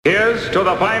Greetings to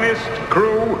the finest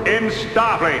crew in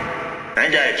Starfleet.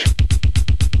 Engage.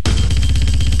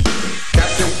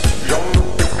 Captain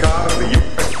Jean-Luc Picard of the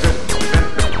USS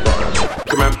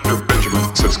Commander Benjamin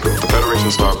Sisko, the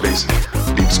Federation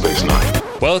Starbase, Deep Space Nine.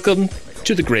 Welcome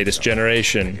to The Greatest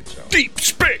Generation, Deep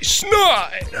Space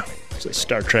Nine. It's a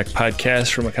Star Trek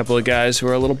podcast from a couple of guys who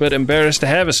are a little bit embarrassed to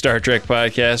have a Star Trek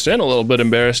podcast and a little bit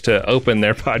embarrassed to open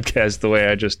their podcast the way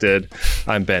I just did.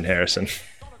 I'm Ben Harrison.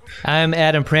 I'm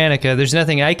Adam Pranica. There's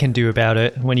nothing I can do about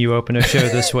it when you open a show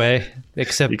this way,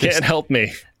 except you can't help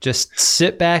me. Just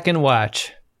sit back and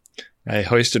watch. I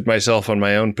hoisted myself on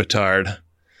my own petard.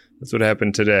 That's what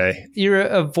happened today. You're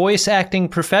a voice acting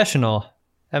professional.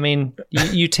 I mean,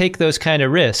 you take those kind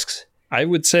of risks. I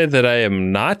would say that I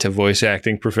am not a voice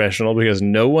acting professional because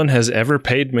no one has ever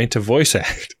paid me to voice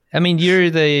act. I mean,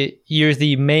 you're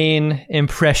the main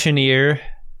impressioneer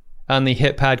on the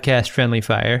hit podcast Friendly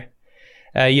Fire.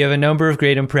 You have a number of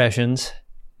great impressions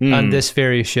on this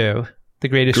very show, The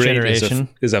Greatest Generation.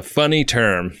 Is a funny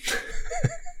term.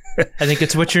 I think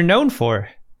it's what you're known for.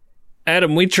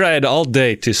 Adam, we tried all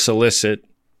day to solicit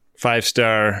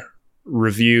 5-star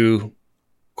review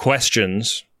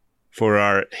questions for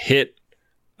our hit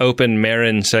Open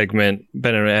Marin segment.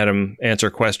 Ben and Adam answer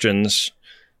questions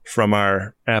from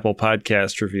our Apple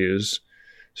Podcast reviews.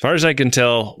 As far as I can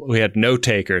tell, we had no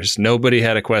takers. Nobody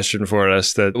had a question for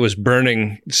us that was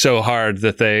burning so hard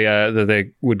that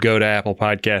they would go to Apple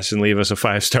Podcasts and leave us a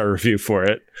 5-star review for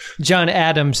it. John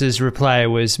Adams's reply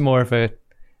was more of a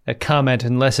comment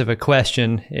and less of a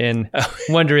question in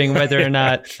wondering whether or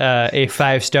not a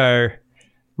 5-star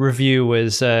review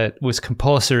was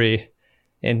compulsory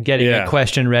in getting a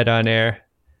question read on air.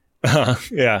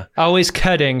 Yeah. Always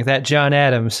cutting that John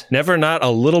Adams. Never not a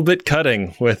little bit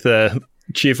cutting with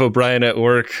Chief O'Brien at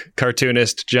Work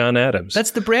cartoonist John Adams.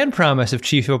 That's the brand promise of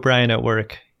Chief O'Brien at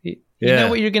Work. You know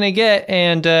what you're going to get,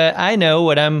 and I know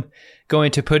what I'm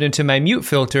going to put into my mute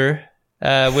filter,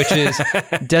 which is,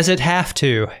 does it have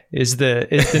to, is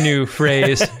the new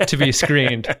phrase to be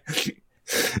screened.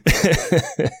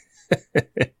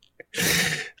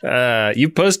 You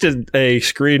posted a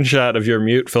screenshot of your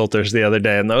mute filters the other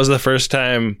day, and that was the first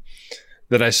time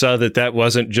that I saw that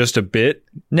wasn't just a bit.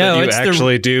 No, you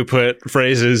actually do put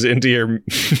phrases into your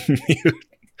mute.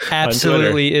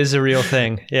 Absolutely is a real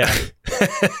thing. Yeah.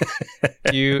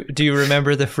 Do you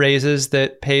remember the phrases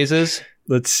that Paises?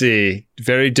 Let's see.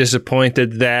 Very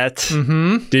disappointed that.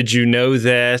 Mm-hmm. Did you know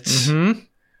that? Mm-hmm.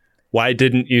 Why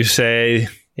didn't you say?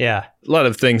 Yeah. A lot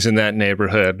of things in that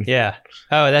neighborhood. Yeah.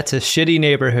 Oh, that's a shitty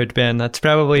neighborhood, Ben. That's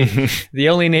probably the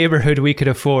only neighborhood we could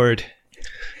afford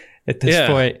at this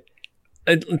point.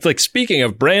 It's like, speaking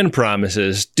of brand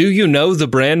promises, do you know the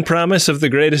brand promise of The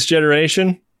Greatest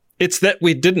Generation? It's that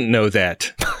we didn't know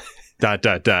that. ...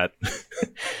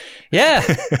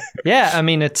 Yeah. Yeah. I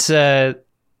mean, it's,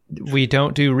 we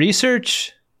don't do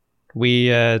research.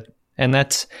 And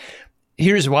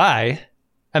here's why.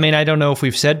 I mean, I don't know if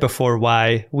we've said before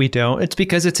why we don't. It's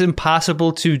because it's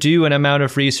impossible to do an amount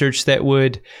of research that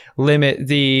would limit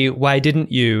the why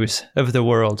didn't yous of the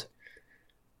world.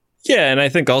 Yeah, and I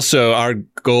think also our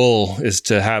goal is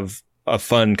to have a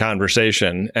fun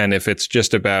conversation. And if it's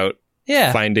just about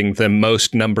finding the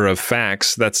most number of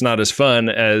facts, that's not as fun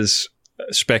as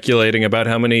speculating about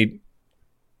how many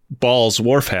balls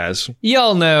Worf has.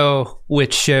 Y'all know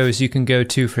which shows you can go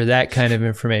to for that kind of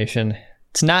information.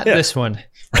 It's not this one.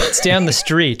 It's down the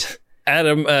street.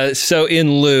 Adam, so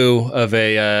in lieu of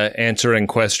answering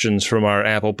questions from our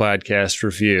Apple Podcast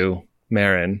review,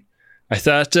 Marin, I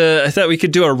thought we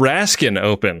could do a Raskin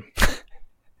open.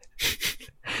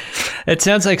 It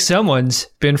sounds like someone's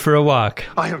been for a walk.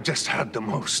 I have just had the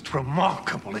most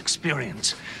remarkable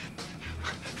experience.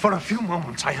 For a few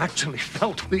moments, I actually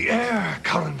felt the air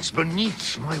currents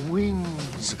beneath my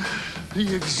wings.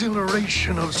 The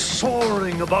exhilaration of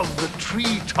soaring above the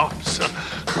treetops.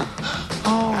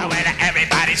 Oh, when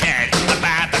everybody's heard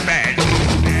about the birds.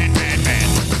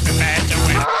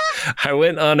 I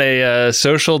went on a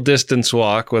social distance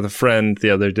walk with a friend the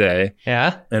other day.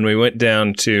 Yeah? And we went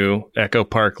down to Echo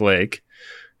Park Lake,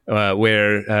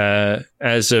 where,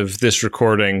 as of this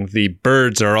recording, the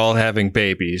birds are all having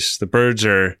babies. The birds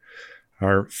are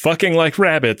fucking like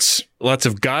rabbits. Lots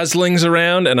of goslings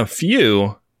around and a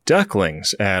few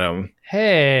ducklings, Adam.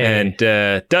 Hey. And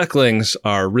ducklings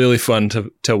are really fun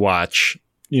to watch,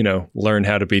 learn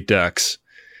how to be ducks.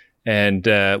 And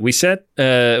we sat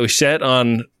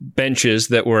on benches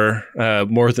that were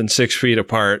more than 6 feet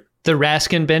apart. The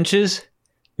Raskin benches?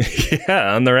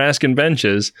 Yeah, on the Raskin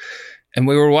benches. And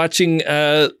we were watching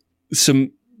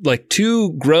some,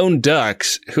 2 grown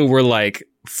ducks who were,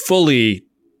 fully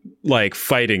like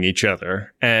fighting each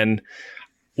other. And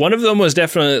one of them was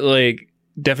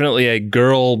definitely a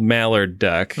girl mallard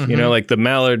duck. You know, like the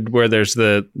mallard where there's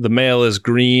the male is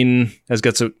green, has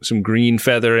got some green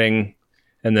feathering,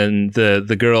 and then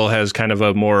the girl has kind of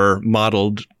a more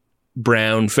mottled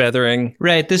brown feathering.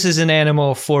 Right. This is an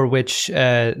animal for which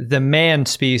the man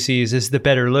species is the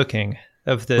better looking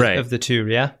of the two.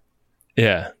 Yeah.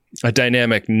 Yeah. A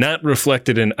dynamic not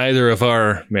reflected in either of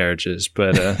our marriages,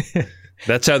 but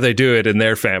that's how they do it in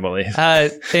their family.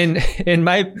 In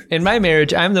my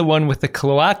marriage, I'm the one with the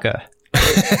cloaca.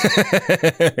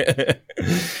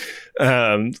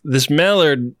 This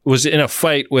mallard was in a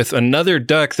fight with another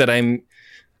duck that I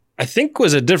think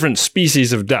was a different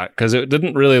species of duck, because it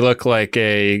didn't really look like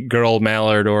a girl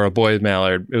mallard or a boy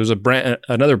mallard. It was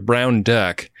another brown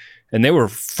duck, and they were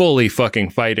fully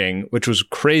fucking fighting, which was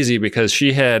crazy because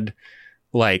she had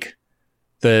like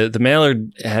the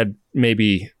mallard had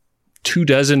maybe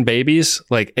 24 babies,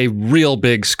 like a real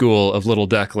big school of little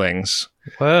ducklings.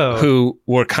 Whoa. Who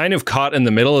were kind of caught in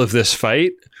the middle of this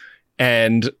fight,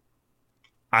 and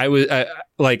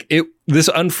this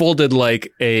unfolded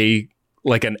like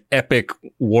an epic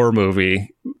war movie,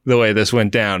 the way this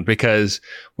went down, because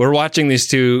we're watching these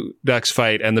two ducks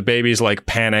fight and the babies like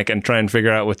panic and try and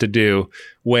figure out what to do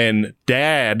when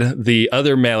Dad, the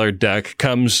other mallard duck,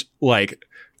 comes like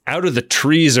out of the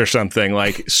trees or something,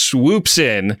 like swoops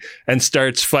in and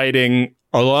starts fighting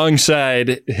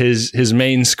alongside his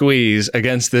main squeeze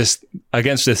against this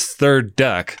third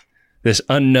duck, this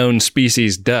unknown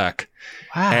species duck.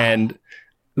 Wow. And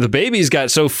the babies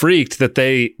got so freaked that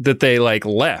they like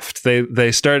left.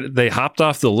 They hopped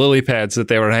off the lily pads that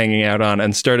they were hanging out on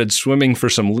and started swimming for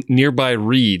some nearby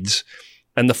reeds.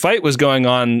 And the fight was going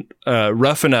on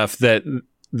rough enough that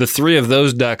the three of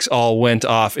those ducks all went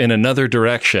off in another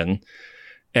direction.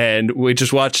 And we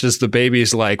just watched as the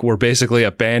babies were basically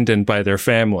abandoned by their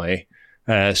family,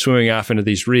 swimming off into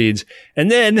these reeds. And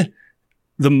then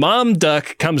the mom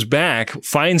duck comes back,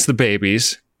 finds the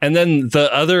babies, and then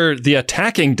the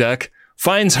attacking duck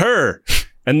finds her,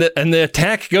 and the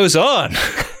attack goes on.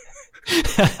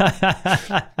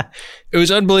 It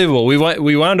was unbelievable.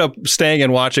 We wound up staying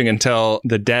and watching until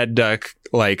the dad duck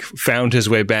found his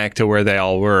way back to where they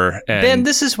all were. And Ben,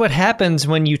 this is what happens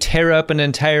when you tear up an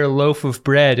entire loaf of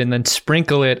bread and then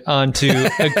sprinkle it onto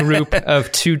a group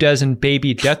of 24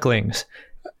 baby ducklings.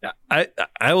 I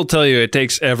will tell you, it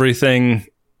takes everything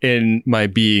in my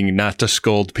being not to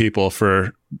scold people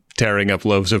for tearing up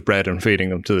loaves of bread and feeding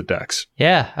them to the ducks.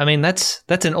 Yeah, I mean, that's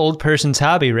an old person's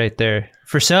hobby right there.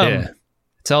 For some,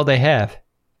 It's all they have.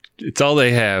 It's all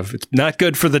they have. It's not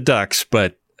good for the ducks,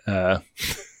 but apparently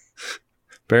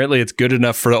it's good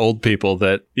enough for old people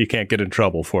that you can't get in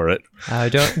trouble for it.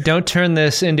 Don't turn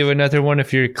this into another one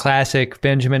of your classic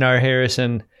Benjamin R.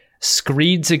 Harrison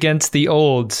screeds against the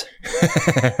olds.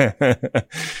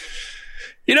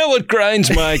 You know what grinds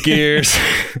my gears?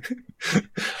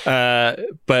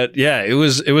 But yeah, it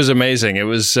was amazing. It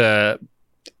was, I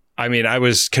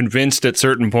was convinced at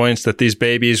certain points that these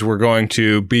babies were going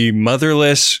to be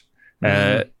motherless,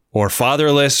 or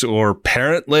fatherless or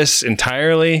parentless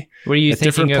entirely. Were you at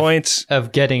thinking different points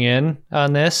of getting in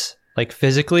on this,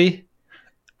 physically?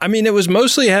 I mean, it was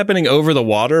mostly happening over the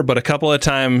water, but a couple of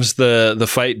times the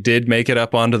fight did make it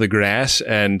up onto the grass,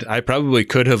 and I probably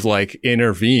could have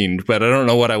intervened, but I don't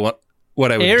know what I would do with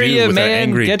that angry duck. Area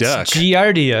man gets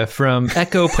Giardia from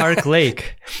Echo Park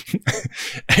Lake.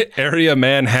 Area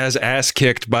man has ass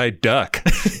kicked by duck.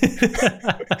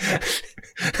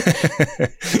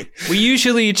 We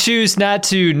usually choose not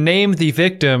to name the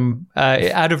victim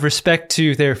out of respect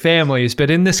to their families, but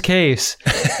in this case,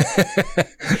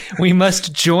 we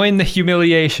must join the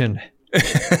humiliation.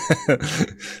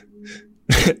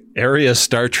 Area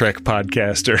Star Trek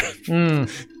podcaster.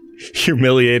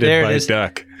 Humiliated by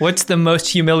duck. What's the most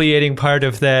humiliating part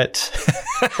of that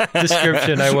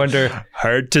description, I wonder?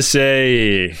 Hard to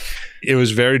say. It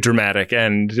was very dramatic,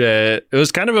 and it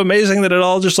was kind of amazing that it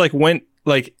all just went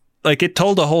it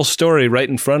told a whole story right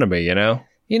in front of me, you know?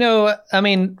 I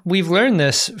mean, we've learned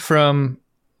this from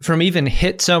even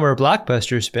hit summer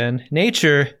blockbusters, Ben.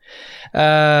 Nature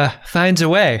finds a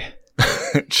way.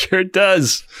 Sure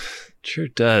does. Sure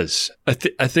does.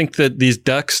 I think that these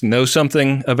ducks know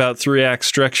something about 3-act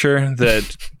structure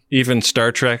that even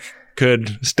Star Trek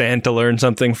could stand to learn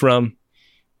something from.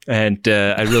 And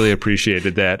I really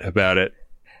appreciated that about it.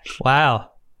 Wow.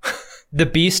 The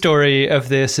B story of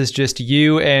this is just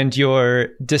you and your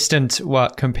distant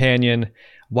companion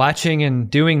watching and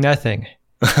doing nothing.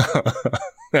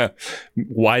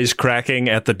 Wisecracking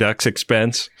at the duck's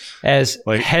expense. As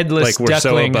headless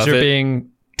ducklings are being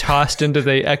tossed into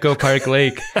the Echo Park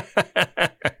Lake.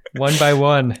 One by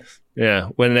one. Yeah,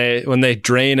 when they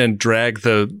drain and drag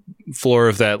the floor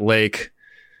of that lake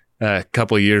a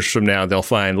couple years from now, they'll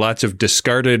find lots of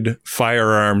discarded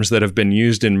firearms that have been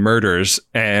used in murders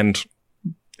and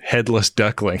headless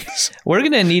ducklings. We're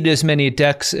going to need as many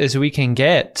ducks as we can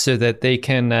get so that they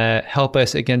can help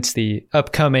us against the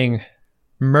upcoming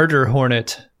murder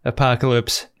hornet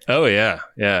apocalypse. Oh, yeah,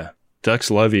 yeah. Ducks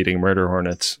love eating murder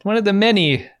hornets. One of the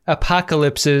many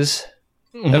apocalypses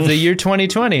of the year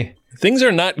 2020. Things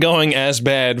are not going as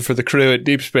bad for the crew at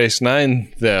Deep Space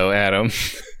Nine, though, Adam.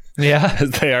 Yeah.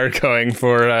 As they are going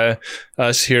for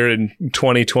us here in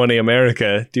 2020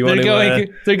 America. Do you want to...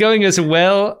 They're going as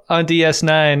well on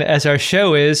DS9 as our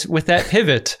show is with that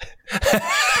pivot.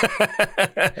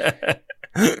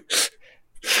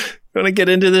 Want to get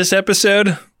into this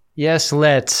episode? Yes,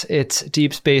 let's. It's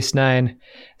Deep Space Nine,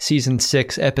 Season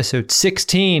 6, Episode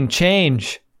 16,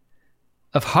 Change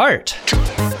of Heart. Do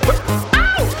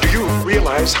you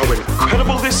realize how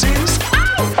incredible this is?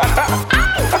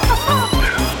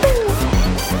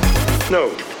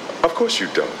 No, of course you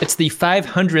don't. It's the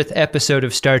 500th episode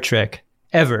of Star Trek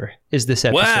ever, is this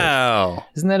episode. Wow.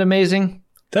 Isn't that amazing?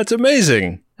 That's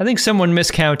amazing. I think someone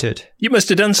miscounted. You must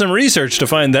have done some research to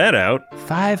find that out.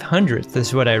 500th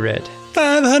is what I read.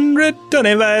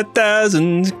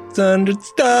 525,600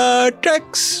 Star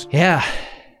Treks. Yeah.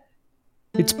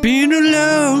 It's been a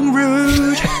long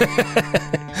road.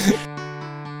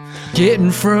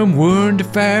 Getting from 1 to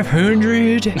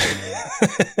 500.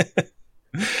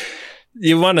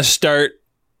 You want to start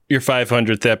your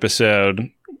 500th episode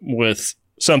with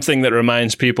something that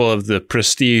reminds people of the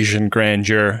prestige and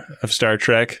grandeur of Star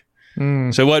Trek.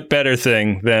 So what better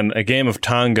thing than a game of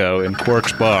Tongo in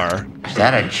Quark's bar? Is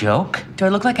that a joke? Do I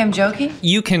look like I'm joking?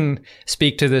 You can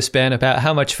speak to this, Ben, about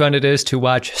how much fun it is to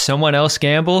watch someone else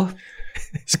gamble.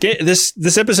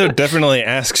 This episode definitely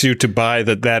asks you to buy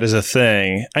that is a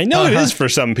thing. I know it is for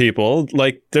some people.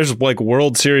 Like, there's like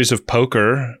World Series of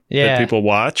Poker that people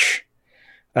watch.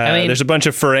 I mean, there's a bunch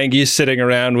of Ferengis sitting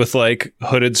around with like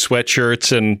hooded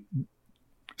sweatshirts and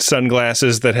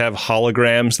sunglasses that have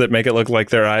holograms that make it look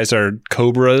like their eyes are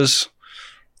cobras.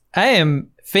 I am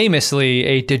famously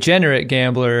a degenerate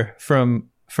gambler from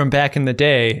back in the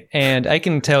day, and I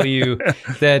can tell you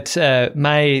that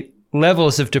my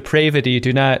levels of depravity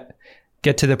do not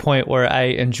get to the point where I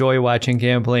enjoy watching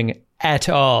gambling at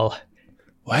all.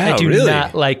 Wow, I do really?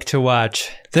 not like to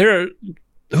watch.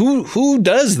 Who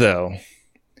does though?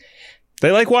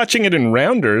 They like watching it in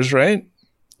rounders, right?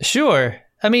 Sure.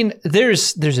 I mean,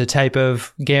 there's a type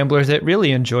of gambler that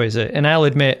really enjoys it. And I'll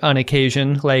admit on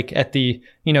occasion, like at the,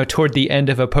 toward the end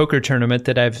of a poker tournament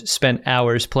that I've spent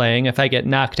hours playing, if I get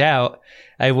knocked out,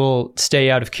 I will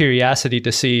stay out of curiosity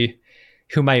to see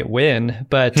who might win.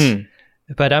 But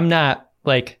I'm not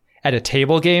like at a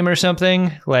table game or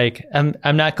something. Like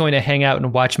I'm not going to hang out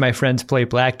and watch my friends play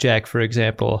blackjack, for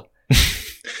example.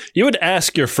 You would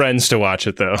ask your friends to watch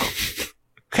it though.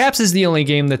 Craps is the only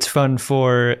game that's fun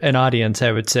for an audience,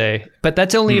 I would say. But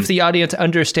that's only if the audience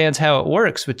understands how it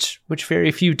works, which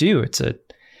very few do. It's a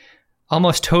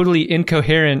almost totally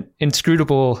incoherent,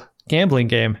 inscrutable gambling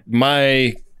game.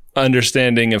 My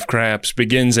understanding of Craps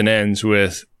begins and ends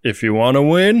with, if you want to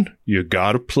win, you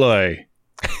gotta play.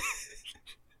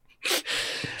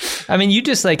 I mean, you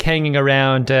just like hanging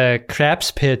around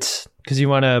craps pits because you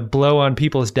want to blow on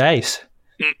people's dice.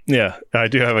 Yeah, I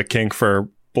do have a kink for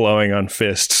blowing on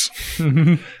fists.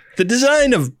 The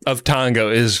design of Tongo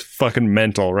is fucking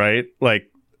mental, right? Like,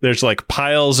 there's like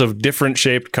piles of different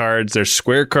shaped cards. There's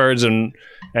square cards and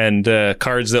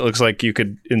cards that looks like you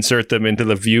could insert them into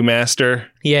the Viewmaster.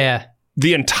 Yeah.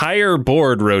 The entire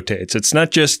board rotates. It's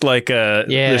not just like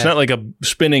there's not like a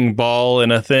spinning ball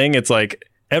in a thing. It's like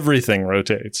everything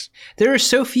rotates. There are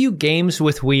so few games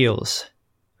with wheels,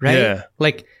 right? Yeah.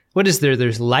 Like, what is there?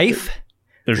 There's Life.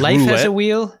 There's Life roulette. has a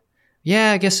wheel.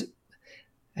 Yeah, I guess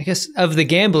of the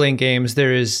gambling games,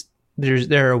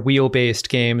 there are wheel-based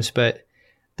games, but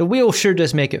the wheel sure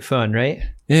does make it fun, right?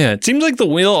 Yeah, it seems like the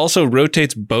wheel also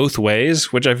rotates both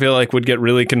ways, which I feel like would get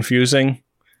really confusing.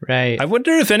 Right. I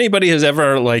wonder if anybody has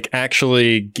ever like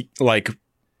actually like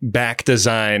back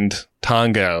designed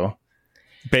Tongo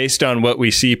based on what we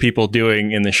see people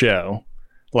doing in the show.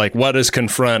 Like, what is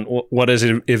confront? What is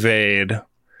evade?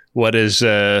 What is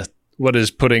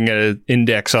putting an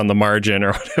index on the margin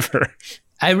or whatever?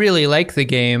 I really like the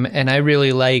game, and I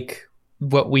really like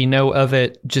what we know of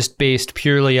it just based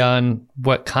purely on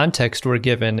what context we're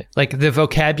given. Like, the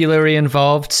vocabulary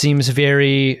involved seems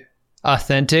very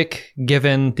authentic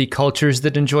given the cultures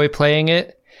that enjoy playing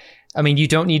it. I mean, you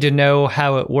don't need to know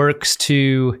how it works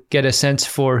to get a sense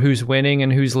for who's winning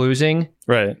and who's losing.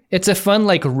 Right. It's a fun,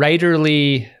 like,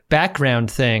 writerly background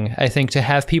thing, I think, to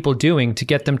have people doing to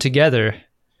get them together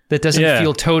that doesn't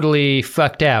feel totally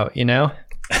fucked out, you know?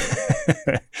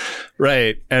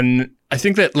 Right. And I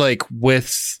think that like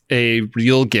with a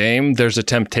real game, there's a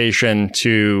temptation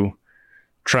to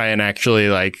try and actually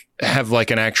like have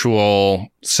like an actual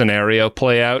scenario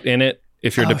play out in it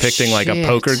if you're depicting like a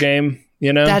poker game,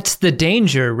 you know? That's the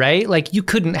danger, right? Like you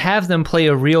couldn't have them play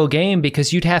a real game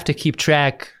because you'd have to keep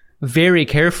track very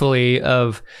carefully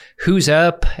of who's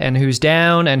up and who's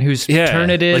down and whose turn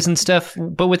it is and stuff.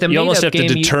 But with a you almost have game,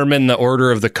 to determine the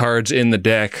order of the cards in the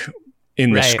deck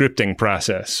in the scripting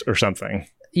process or something.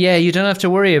 Yeah, you don't have to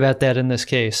worry about that in this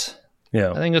case.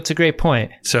 Yeah. I think that's a great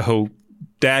point. So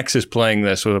Dax is playing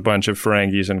this with a bunch of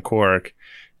Ferengis and Quark,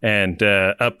 and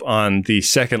up on the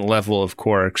second level of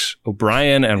Quarks,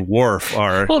 O'Brien and Worf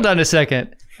are... Hold on a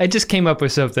second. I just came up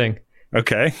with something.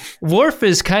 Okay. Worf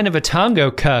is kind of a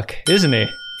Tongo cuck, isn't he?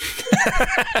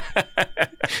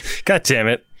 God damn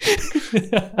it.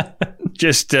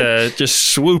 Just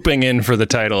swooping in for the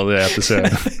title of the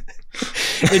episode.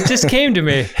 It just came to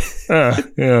me.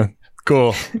 Yeah.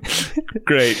 Cool.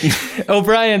 Great.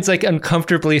 O'Brien's like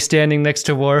uncomfortably standing next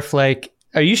to Worf like,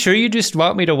 are you sure you just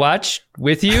want me to watch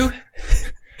with you?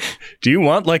 Do you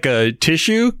want like a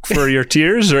tissue for your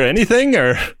tears or anything?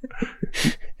 Or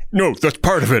no, that's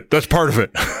part of it. That's part of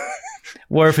it.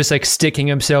 Worf is like sticking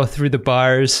himself through the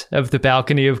bars of the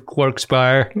balcony of Quark's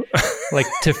bar, like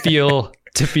to feel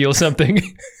something.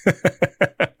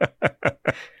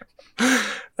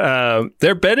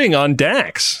 They're betting on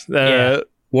Dax.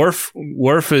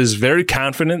 Worf is very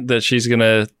confident that she's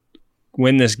gonna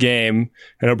win this game,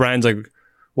 and O'Brien's like,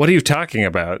 "What are you talking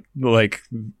about? Like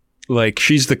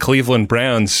she's the Cleveland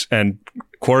Browns and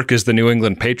Quark is the New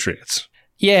England Patriots."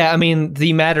 Yeah, I mean,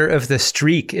 the matter of the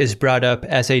streak is brought up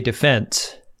as a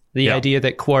defense. The idea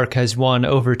that Quark has won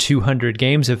over 200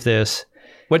 games of this.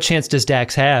 What chance does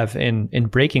Dax have in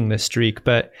breaking this streak?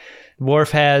 But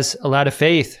Worf has a lot of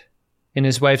faith in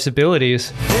his wife's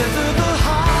abilities.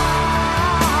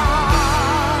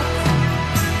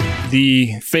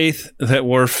 The faith that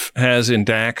Worf has in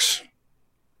Dax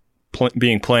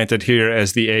being planted here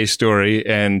as the A story,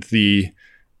 and the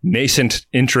nascent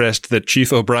interest that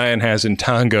Chief O'Brien has in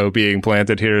Tongo being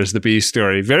planted here as the B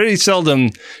story. Very seldom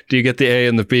do you get the A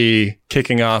and the B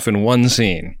kicking off in one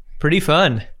scene. Pretty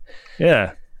fun.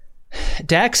 Yeah.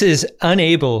 Dax is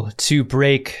unable to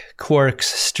break Quark's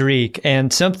streak,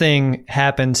 and something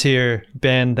happens here,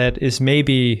 Ben, that is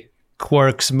maybe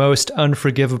Quark's most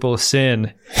unforgivable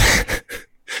sin.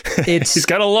 He's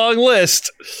got a long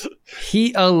list.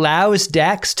 He allows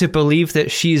Dax to believe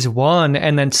that she's won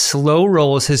and then slow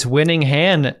rolls his winning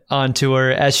hand onto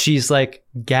her as she's like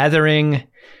gathering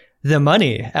the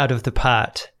money out of the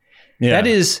pot. Yeah. That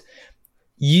is,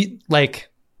 you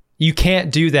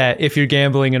can't do that if you're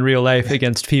gambling in real life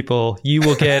against people. You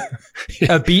will get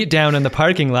a beat down in the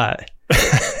parking lot.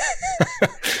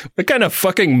 What kind of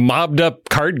fucking mobbed up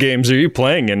card games are you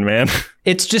playing in, man?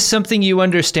 It's just something you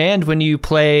understand when you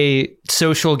play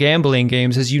social gambling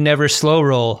games, is you never slow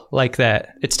roll like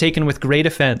that. It's taken with great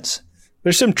offense.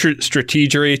 There's some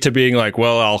strategery to being like,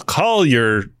 well, I'll call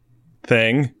your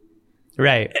thing.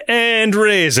 Right. And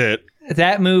raise it.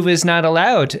 That move is not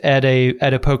allowed at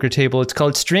a poker table. It's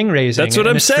called string raising. That's what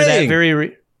I'm saying.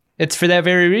 It's for that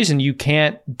very reason you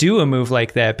can't do a move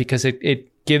like that, because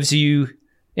it gives you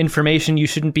information you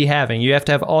shouldn't be having. You have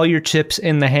to have all your chips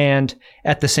in the hand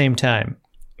at the same time.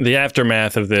 The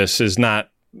aftermath of this is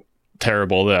not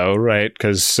terrible, though, right?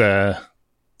 Because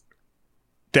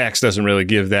Dax doesn't really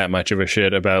give that much of a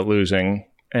shit about losing.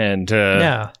 And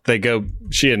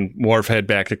she and Worf head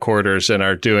back to quarters and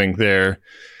are doing their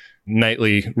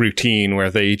nightly routine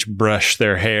where they each brush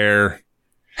their hair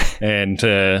and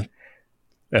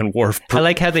Worf. I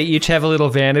like how they each have a little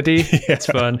vanity. Yeah. It's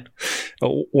fun.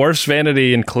 Worf's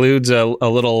vanity includes a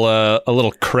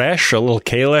little creche, a little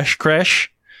Kalesh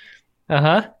creche.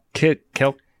 Kale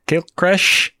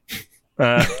creche.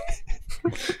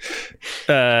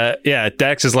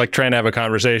 Dax is like trying to have a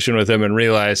conversation with him and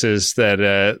realizes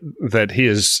that he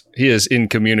is in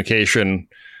communication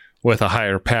with a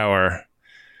higher power.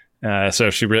 So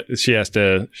she has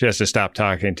to stop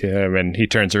talking to him, and he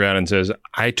turns around and says,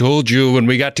 "I told you when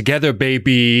we got together,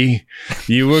 baby,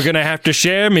 you were gonna have to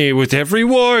share me with every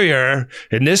warrior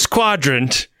in this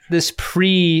quadrant." This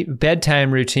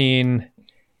pre-bedtime routine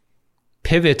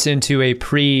pivots into a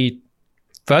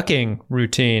pre-fucking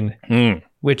routine,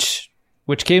 which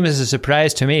came as a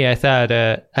surprise to me. I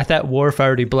thought Worf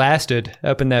already blasted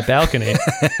up in that balcony.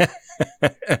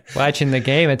 Watching the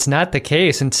game, it's not the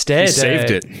case. Instead, he saved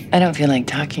it. I don't feel like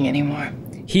talking anymore.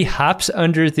 he hops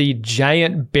under the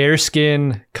giant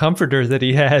bearskin comforter that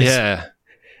he has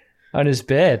on his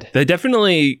bed. They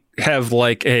definitely have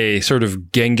like a sort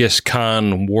of Genghis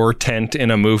Khan war tent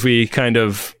in a movie kind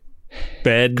of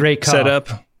bed setup.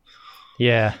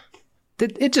 Yeah.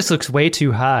 It just looks way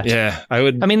too hot. Yeah,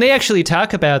 I mean, they actually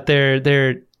talk about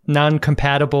their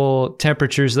non-compatible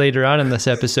temperatures later on in this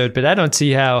episode, but I don't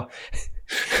see how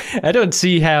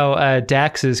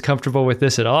Dax is comfortable with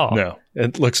this at all. No,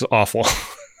 it looks awful.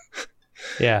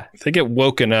 Yeah. They get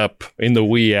woken up in the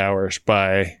wee hours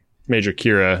by Major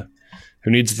Kira, who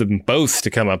needs them both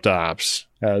to come up to ops.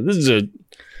 This is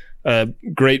a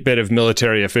great bit of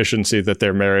military efficiency that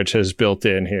their marriage has built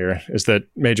in here, is that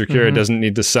Major Kira doesn't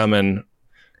need to summon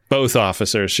both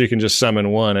officers. She can just summon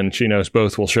one, and she knows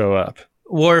both will show up.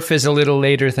 Worf is a little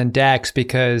later than Dax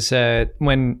because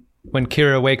when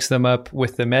Kira wakes them up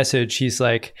with the message, he's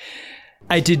like,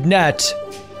 "I did not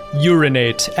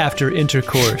urinate after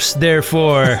intercourse.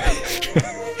 Therefore,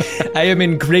 I am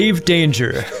in grave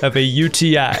danger of a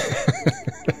UTI."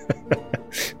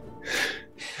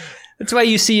 That's why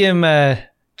you see him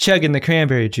chugging the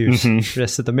cranberry juice the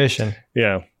rest of the mission.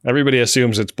 Yeah. Everybody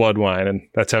assumes it's blood wine, and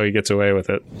that's how he gets away with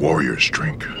it. Warriors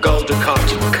drink. Golden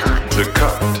cotton. The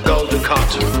cut. Golden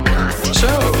cotton.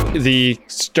 So, The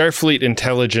Starfleet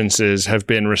intelligences have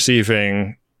been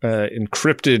receiving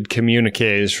encrypted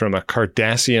communiques from a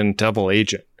Cardassian double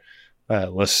agent,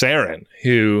 Lasarin,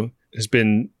 who has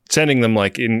been sending them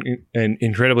like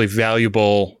incredibly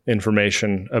valuable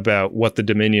information about what the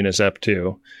Dominion is up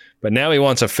to. But now he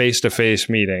wants a face-to-face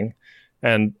meeting.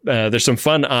 And there's some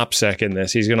fun OPSEC in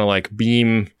this. He's going to like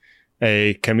beam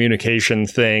a communication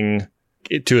thing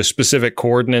to a specific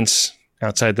coordinates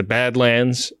outside the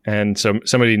Badlands. And so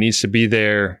somebody needs to be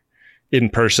there in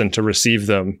person to receive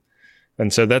them.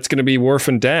 And so that's going to be Worf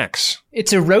and Dax.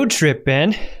 It's a road trip,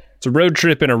 Ben. It's a road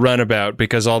trip and a runabout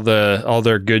because all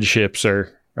their good ships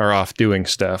are off doing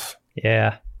stuff.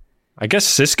 Yeah. I guess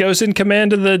Sisko's in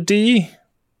command of the D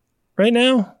right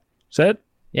now. Is that?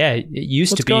 Yeah, it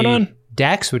used to be. What's going on?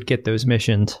 Dax would get those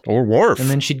missions. Or Worf. And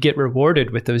then she'd get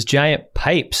rewarded with those giant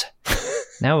pipes.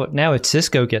 Now it's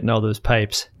Sisko getting all those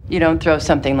pipes. You don't throw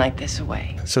something like this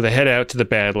away. So they head out to the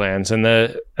Badlands,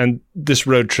 and this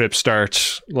road trip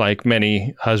starts like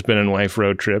many husband and wife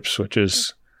road trips, which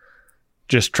is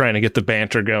just trying to get the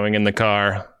banter going in the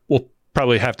car. We'll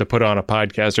probably have to put on a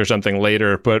podcast or something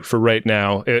later, but for right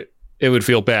now, it would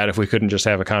feel bad if we couldn't just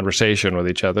have a conversation with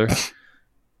each other.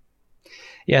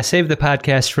 Yeah, save the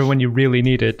podcast for when you really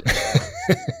need it.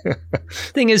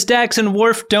 Thing is, Dax and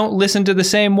Worf don't listen to the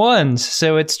same ones,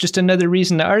 so it's just another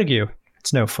reason to argue.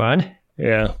 It's no fun.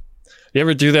 Yeah. You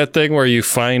ever do that thing where you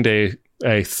find a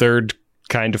third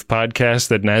kind of podcast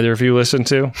that neither of you listen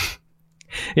to?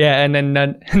 Yeah, and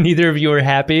then neither of you are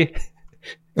happy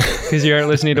because you aren't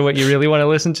listening to what you really want to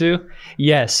listen to?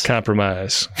 Yes.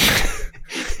 Compromise.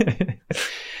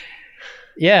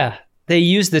 Yeah. They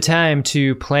use the time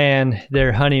to plan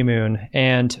their honeymoon,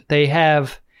 and they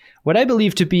have what I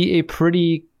believe to be a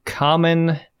pretty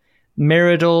common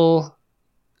marital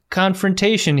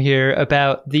confrontation here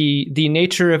about the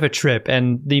nature of a trip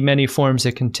and the many forms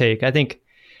it can take. I think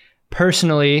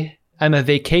personally, I'm a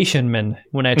vacationman.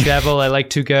 When I travel, I like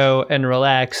to go and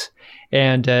relax,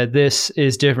 and this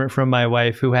is different from my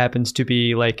wife, who happens to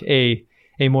be like a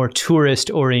more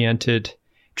tourist-oriented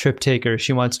trip taker.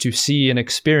 She wants to see and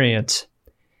experience.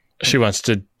 She wants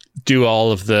to do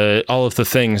all of the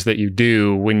things that you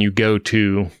do when you go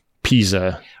to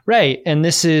Pisa. Right, and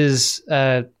this is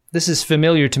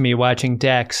familiar to me watching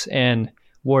Dax and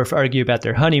Worf argue about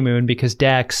their honeymoon, because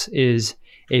Dax is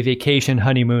a vacation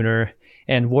honeymooner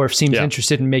and Worf seems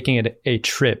interested in making it a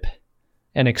trip,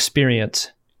 an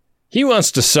experience. He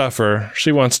wants to suffer.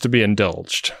 She wants to be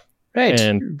indulged. Right.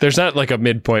 And there's not like a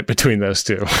midpoint between those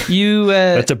two.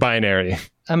 That's a binary.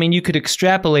 I mean, you could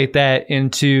extrapolate that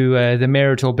into the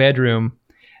marital bedroom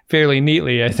fairly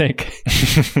neatly, I think.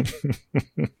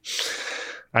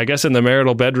 I guess in the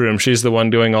marital bedroom, she's the one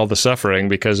doing all the suffering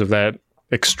because of that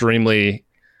extremely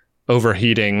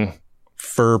overheating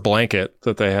fur blanket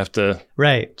that they have to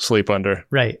sleep under.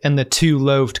 Right. And the two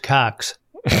loathed cocks.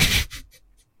 I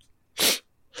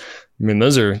mean,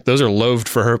 those are loathed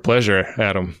for her pleasure,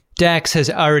 Adam. Dax has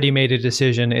already made a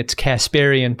decision. It's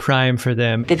Casparian Prime for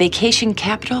them. The vacation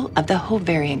capital of the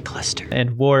Hovarian cluster.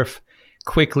 And Worf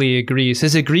quickly agrees.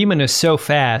 His agreement is so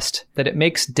fast that it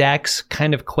makes Dax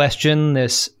kind of question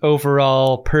this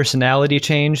overall personality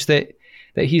change that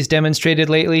he's demonstrated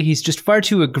lately. He's just far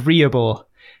too agreeable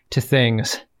to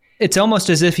things. It's almost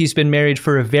as if he's been married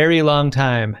for a very long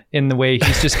time in the way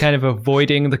he's just kind of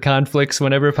avoiding the conflicts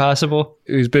whenever possible.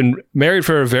 He's been married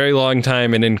for a very long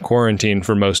time and in quarantine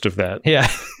for most of that. Yeah.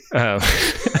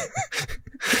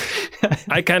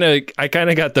 I kind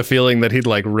of got the feeling that he'd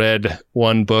like read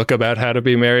one book about how to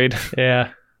be married.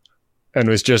 Yeah. And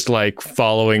was just like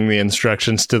following the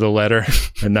instructions to the letter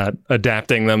and not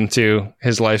adapting them to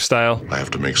his lifestyle. I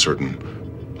have to make certain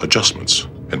adjustments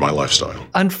in my lifestyle.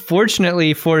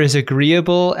 Unfortunately, for as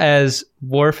agreeable as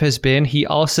Worf has been, he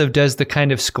also does the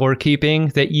kind of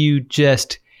scorekeeping that you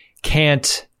just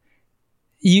can't...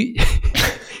 You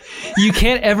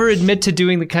can't ever admit to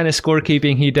doing the kind of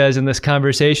scorekeeping he does in this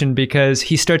conversation because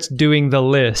he starts doing the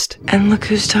list. And look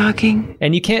who's talking.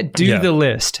 And you can't do the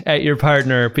list at your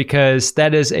partner because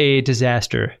that is a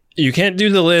disaster. You can't do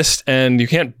the list and you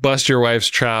can't bust your wife's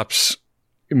chops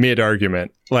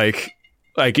mid-argument. Like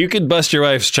you could bust your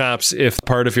wife's chops if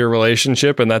part of your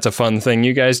relationship, and that's a fun thing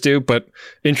you guys do, but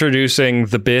introducing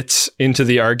the bits into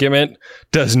the argument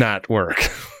does not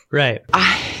work. Right.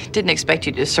 I didn't expect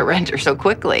you to surrender so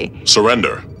quickly.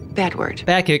 Surrender. Bad word.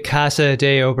 Back at Casa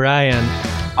de O'Brien.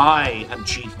 I am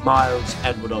Chief Miles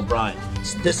Edward O'Brien.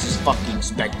 This is fucking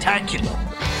spectacular.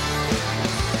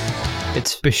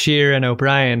 It's Bashir and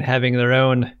O'Brien having their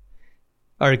own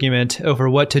argument over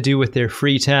what to do with their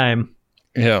free time.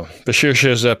 Yeah. Bashir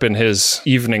shows up in his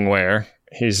evening wear.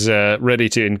 He's ready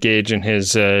to engage in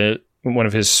his one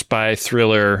of his spy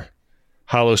thriller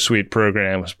holosuite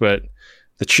programs, but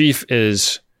the chief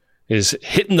is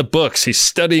hitting the books. He's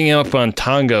studying up on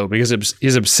Tongo because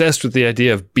he's obsessed with the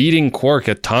idea of beating Quark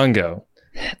at Tongo.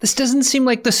 This doesn't seem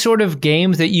like the sort of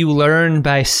game that you learn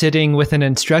by sitting with an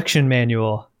instruction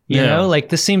manual. You know, like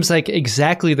this seems like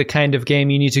exactly the kind of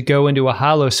game you need to go into a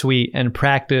holosuite and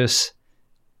practice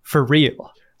for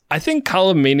real. I think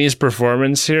Colomini's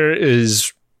performance here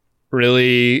is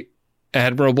really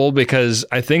admirable because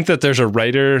I think that there's a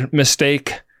writer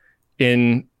mistake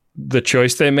in the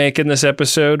choice they make in this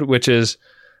episode, which is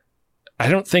I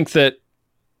don't think that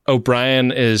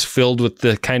O'Brien is filled with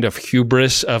the kind of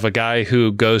hubris of a guy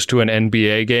who goes to an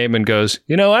NBA game and goes,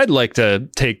 you know, I'd like to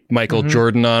take Michael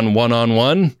Jordan on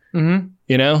one-on-one. Mm-hmm.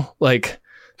 You know, like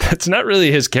that's not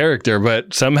really his character,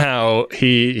 but somehow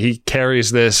he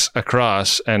carries this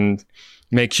across and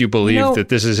makes you believe that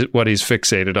this is what he's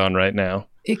fixated on right now.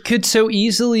 It could so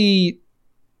easily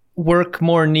work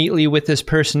more neatly with his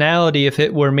personality if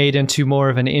it were made into more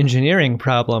of an engineering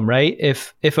problem, right?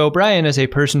 If O'Brien is a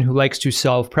person who likes to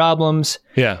solve problems,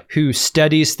 who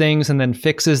studies things and then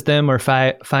fixes them or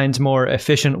finds more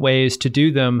efficient ways to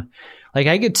do them, like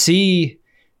I could see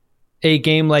a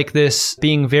game like this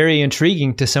being very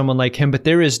intriguing to someone like him, but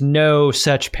there is no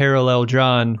such parallel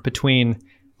drawn between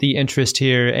the interest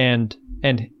here and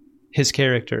his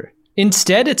character.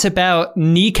 Instead, it's about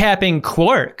kneecapping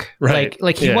Quark. Right.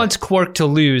 Like he wants Quark to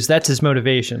lose. That's his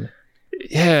motivation.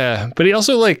 Yeah, but he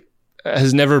also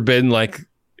has never been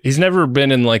he's never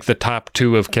been in the top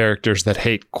two of characters that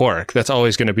hate Quark. That's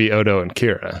always going to be Odo and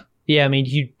Kira. Yeah, I mean,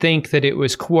 you'd think that it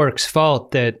was Quark's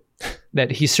fault that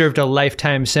he served a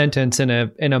lifetime sentence in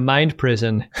a mind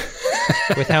prison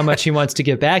with how much he wants to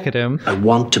get back at him. I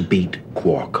want to beat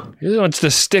Quark. He wants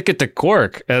to stick it to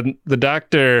Quark, and the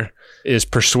Doctor is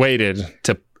persuaded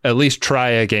to at least try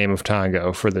a game of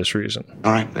Tongo for this reason.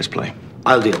 All right, let's play.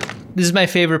 I'll deal. This is my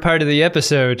favorite part of the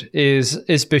episode is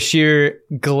Bashir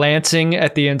glancing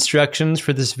at the instructions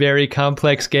for this very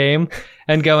complex game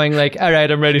and going like, all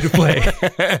right, I'm ready to play.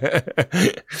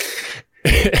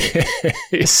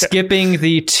 Skipping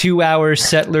the 2-hour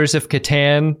Settlers of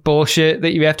Catan bullshit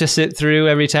that you have to sit through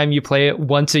every time you play it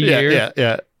once a year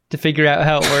to figure out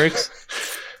how it works.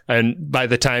 And by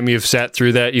the time you've sat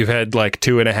through that, you've had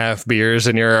 2.5 beers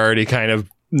and you're already kind of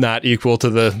not equal to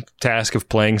the task of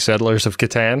playing Settlers of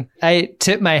Catan. I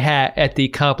tip my hat at the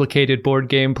complicated board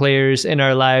game players in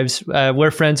our lives.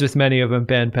 We're friends with many of them,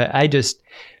 Ben, but I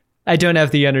don't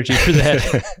have the energy for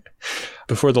that.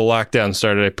 Before the lockdown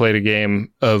started, I played a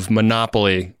game of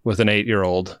Monopoly with an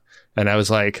 8-year-old. And I was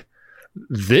like,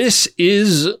 this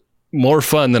is more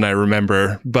fun than I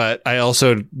remember, but I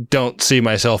also don't see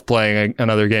myself playing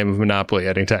another game of Monopoly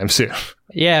anytime soon.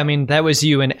 Yeah, I mean, that was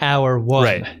you in hour 1.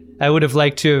 Right. I would have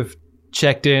liked to have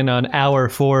checked in on hour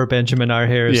 4, Benjamin R.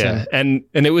 Harrison. Yeah, and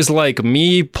it was like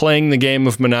me playing the game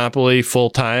of Monopoly full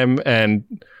time and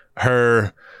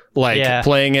her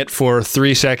playing it for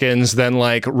 3 seconds, then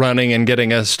running and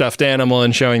getting a stuffed animal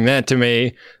and showing that to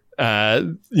me,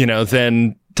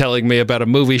 then telling me about a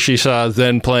movie she saw,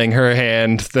 then playing her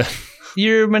hand.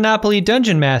 You're Monopoly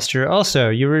Dungeon Master also.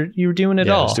 You were doing it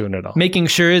all. I was doing it all. Making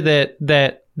sure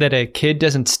that that a kid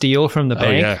doesn't steal from the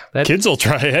bank. Yeah. Kids will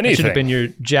try anything. That should have been your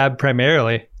job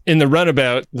primarily. In the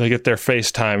runabout, they get their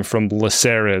FaceTime from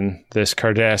Lycerin, this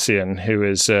Cardassian who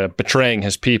is betraying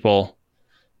his people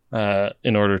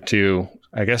in order to,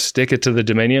 I guess, stick it to the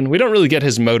Dominion. We don't really get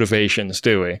his motivations,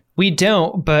 do we? We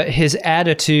don't, but his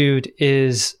attitude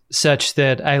is such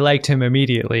that I liked him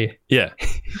immediately. Yeah.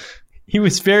 He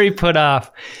was very put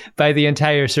off by the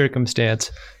entire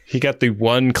circumstance. He got the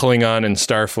one Klingon in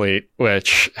Starfleet,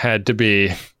 which had to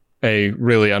be a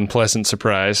really unpleasant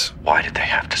surprise. Why did they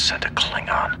have to send a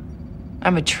Klingon?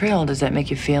 I'm a Trill. Does that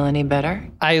make you feel any better?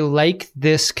 I like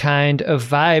this kind of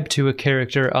vibe to a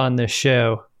character on this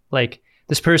show. Like,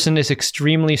 this person is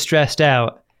extremely stressed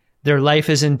out. Their life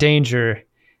is in danger.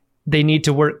 They need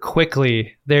to work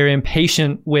quickly. They're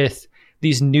impatient with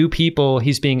these new people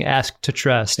he's being asked to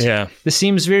trust. Yeah. This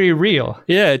seems very real.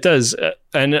 Yeah, it does.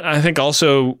 And I think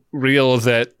also real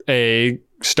that a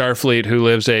Starfleet who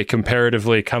lives a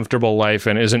comparatively comfortable life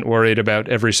and isn't worried about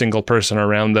every single person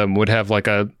around them would have like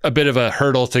a bit of a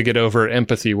hurdle to get over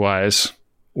empathy-wise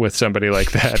with somebody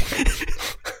like that.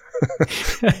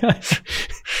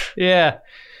 Yeah.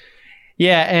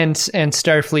 Yeah, and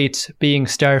Starfleet being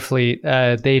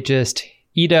Starfleet, they just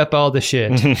eat up all the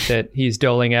shit that he's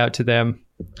doling out to them.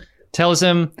 Tells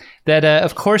them that,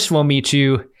 of course we'll meet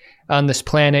you on this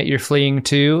planet you're fleeing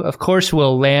to. Of course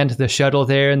we'll land the shuttle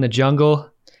there in the jungle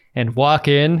and walk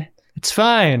in. It's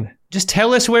fine. Just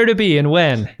tell us where to be and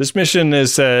when. This mission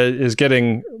is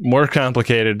getting more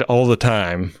complicated all the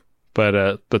time,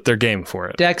 but they're game for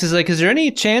it. Dax is like, is there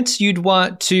any chance you'd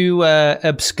want to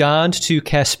abscond to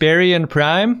Casparian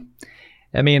Prime?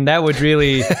 I mean, that would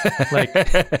really,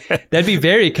 that'd be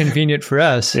very convenient for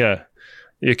us. Yeah.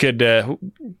 You could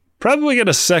probably get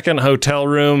a second hotel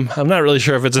room. I'm not really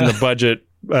sure if it's in the budget,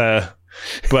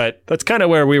 but that's kind of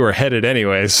where we were headed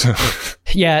anyways.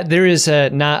 Yeah, there is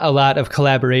not a lot of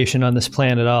collaboration on this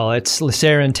plan at all. It's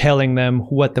Lycerin telling them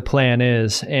what the plan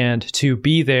is and to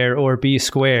be there or be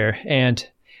square. And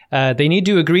they need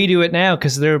to agree to it now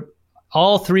because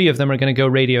all three of them are going to go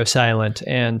radio silent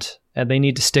and they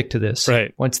need to stick to this.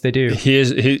 Right. Once they do.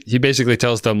 He basically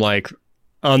tells them, like,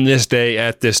 on this day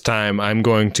at this time, I'm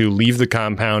going to leave the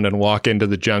compound and walk into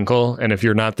the jungle. And if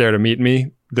you're not there to meet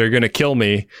me, they're going to kill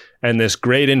me. And this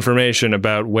great information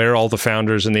about where all the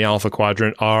founders in the Alpha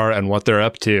Quadrant are and what they're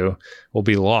up to will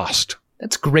be lost.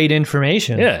 That's great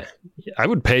information. Yeah. I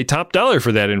would pay top dollar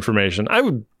for that information. I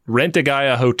would rent a guy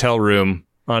a hotel room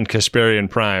on Casparian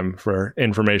Prime for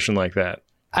information like that.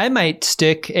 I might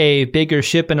stick a bigger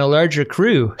ship and a larger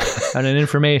crew on an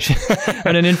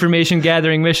information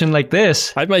gathering mission like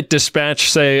this. I might dispatch,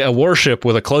 say, a warship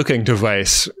with a cloaking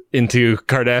device into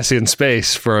Cardassian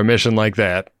space for a mission like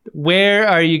that. Where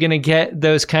are you going to get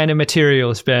those kind of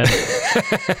materials, Ben? To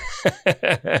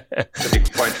be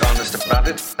quite honest about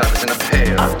it, I was in a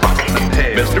pail.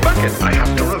 Mr. Bucket, I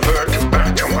have to revert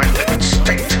back to my living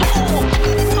state.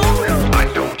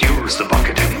 I don't use the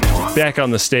bucket anymore. Back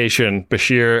on the station,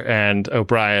 Bashir and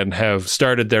O'Brien have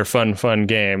started their fun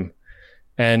game.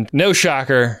 And no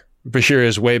shocker, Bashir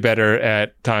is way better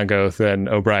at Tongo than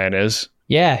O'Brien is.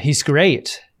 Yeah, he's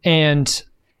great. And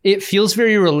it feels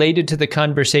very related to the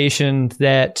conversation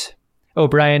that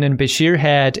O'Brien and Bashir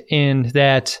had in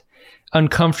that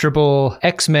uncomfortable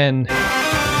X-Men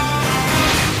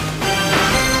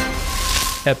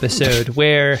episode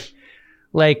where,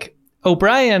 like,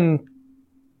 O'Brien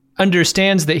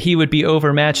understands that he would be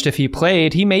overmatched if he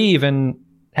played. He may even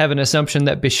have an assumption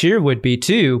that Bashir would be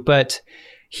too, but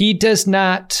he does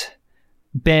not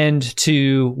bend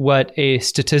to what a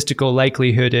statistical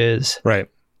likelihood is. Right.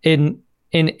 In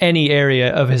any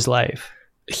area of his life.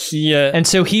 And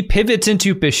so he pivots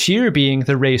into Bashir being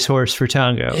the racehorse for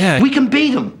Tongo. Yeah. We can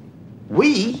beat him.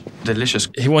 We? Delicious.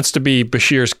 He wants to be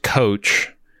Bashir's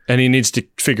coach, and he needs to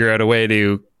figure out a way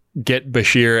to get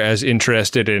Bashir as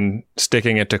interested in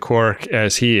sticking it to Quark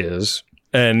as he is.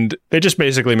 And they just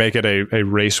basically make it a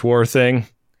race war thing.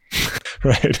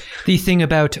 Right. The thing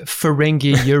about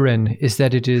Ferengi urine is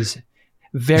that it is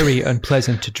very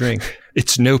unpleasant to drink.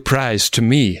 It's no prize to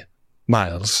me,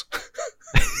 Miles.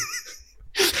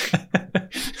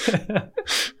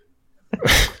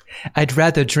 I'd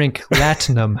rather drink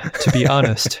latinum, to be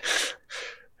honest.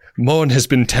 Morn has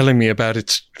been telling me about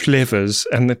its flavors,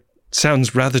 and it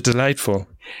sounds rather delightful.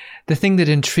 The thing that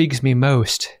intrigues me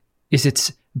most is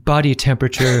its body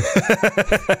temperature.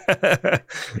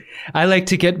 I like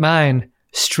to get mine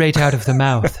straight out of the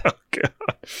mouth. Oh, God.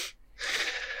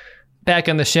 Back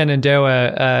on the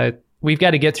Shenandoah, we've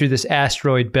got to get through this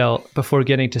asteroid belt before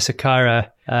getting to Sakara,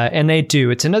 and they do.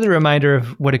 It's another reminder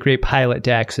of what a great pilot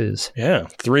Dax is. Yeah,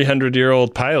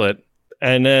 300-year-old pilot.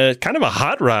 and kind of a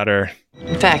hot rodder.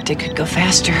 In fact, it could go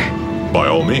faster. By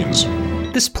all means.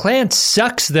 This plan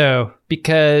sucks, though,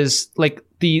 because, like,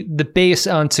 the base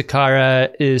on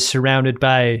Takara is surrounded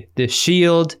by this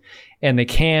shield, and they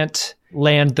can't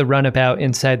land the runabout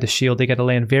inside the shield. They got to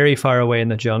land very far away in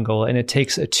the jungle, and it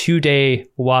takes a 2-day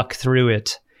walk through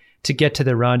it to get to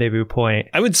the rendezvous point.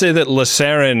 I would say that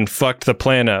Lacerin fucked the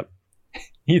plan up.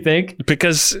 You think?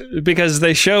 Because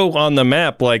they show on the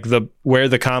map like where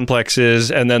the complex is,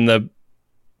 and then the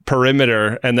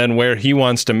perimeter, and then where he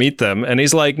wants to meet them, and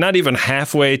he's like not even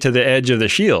halfway to the edge of the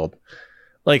shield.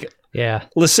 Like, yeah,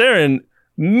 Lacerin,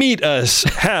 meet us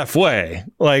halfway.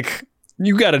 Like,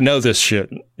 you got to know this shit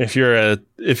if you're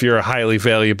a highly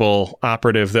valuable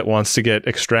operative that wants to get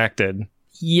extracted.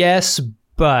 Yes,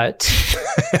 but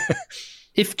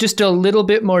if just a little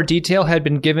bit more detail had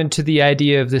been given to the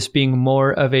idea of this being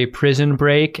more of a prison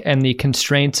break and the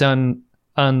constraints on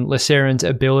Lacerin's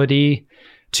ability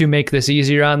to make this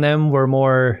easier on them were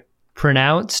more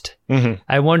pronounced,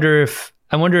 I wonder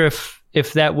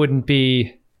if that wouldn't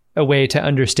be a way to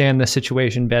understand the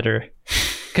situation better.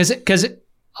 Because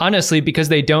honestly, because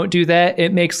they don't do that,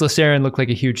 it makes Lacerin look like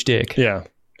a huge dick. Yeah.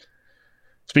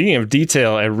 Speaking of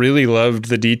detail, I really loved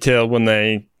the detail when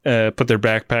they put their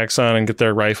backpacks on and get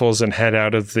their rifles and head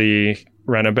out of the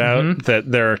runabout, that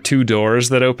there are 2 doors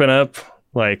that open up.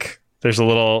 Like, there's a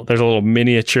little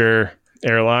miniature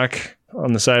airlock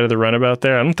on the side of the runabout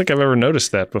there. I don't think I've ever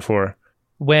noticed that before.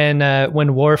 When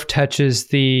Worf touches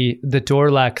the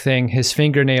door lock thing, his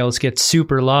fingernails get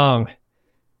super long.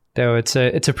 Though it's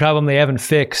a problem they haven't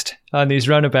fixed on these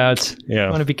runabouts. Yeah. You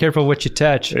want to be careful what you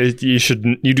touch. You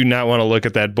do not want to look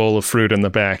at that bowl of fruit in the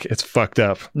back. It's fucked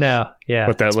up. No, yeah.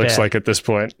 What that looks bad. like at this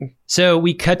point. So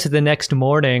we cut to the next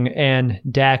morning, and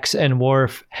Dax and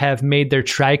Worf have made their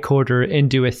tricorder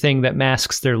into a thing that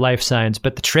masks their life signs.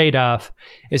 But the trade-off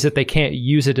is that they can't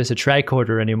use it as a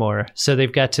tricorder anymore. So they've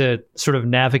got to sort of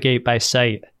navigate by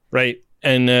sight. Right.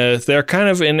 And they're kind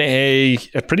of in a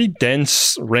pretty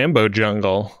dense Rambo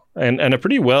jungle. And a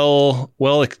pretty well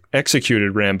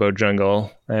executed Rambo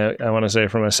jungle, I want to say,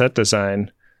 from a set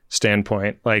design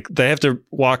standpoint. Like, they have to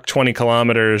walk 20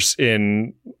 kilometers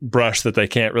in brush that they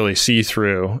can't really see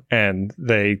through, and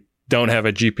they don't have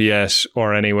a GPS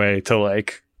or any way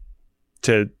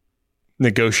to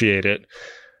negotiate it.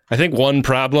 I think one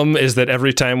problem is that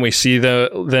every time we see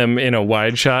them in a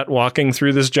wide shot walking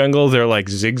through this jungle, they're like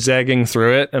zigzagging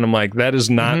through it, and I'm like, that is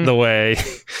not the way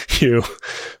you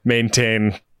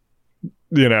maintain,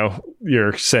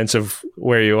 your sense of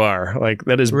where you are. Like,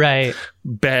 that is right.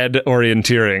 Bad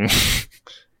orienteering.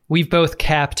 We've both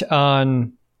capped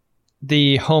on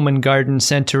the home and garden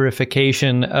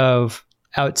centerification of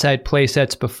outside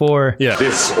playsets before. Yeah.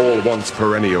 This all wants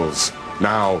perennials.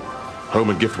 Now, home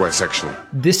and giftware section.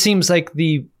 This seems like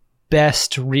the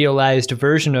best realized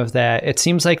version of that. It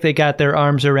seems like they got their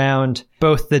arms around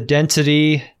both the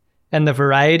density and the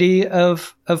variety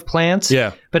of plants.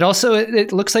 Yeah. But also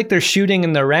it looks like they're shooting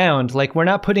in the round. Like, we're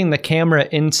not putting the camera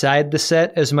inside the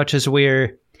set as much as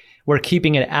we're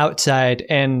keeping it outside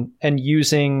and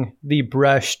using the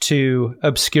brush to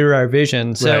obscure our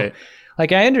vision. So right.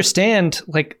 Like, I understand,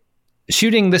 like,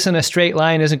 shooting this in a straight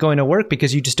line isn't going to work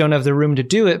because you just don't have the room to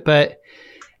do it. But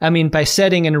I mean, by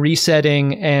setting and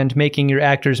resetting and making your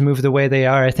actors move the way they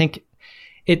are, I think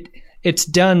it's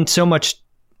done so much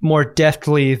more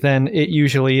deftly than it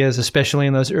usually is, especially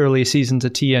in those early seasons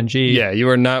of TNG. Yeah, you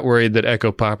are not worried that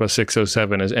Echo Papa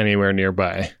 607 is anywhere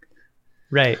nearby.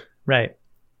 Right.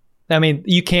 I mean,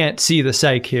 you can't see the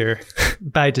psych here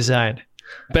by design.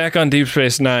 Back on Deep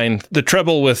Space Nine, the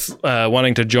trouble with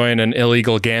wanting to join an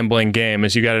illegal gambling game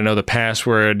is you got to know the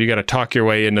password. You got to talk your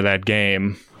way into that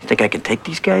game. You think I can take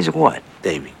these guys or what?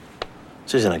 Davey,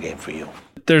 this isn't a game for you.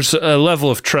 There's a level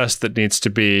of trust that needs to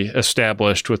be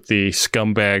established with the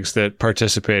scumbags that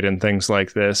participate in things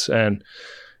like this. And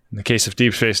in the case of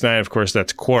Deep Space Nine, of course,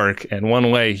 that's Quark. And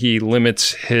one way he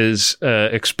limits his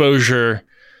exposure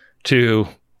to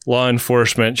law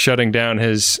enforcement shutting down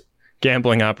his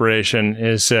gambling operation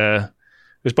is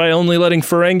by only letting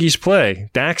Ferengis play.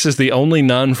 Dax is the only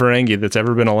non-Ferengi that's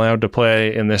ever been allowed to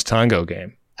play in this Tongo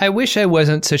game. I wish I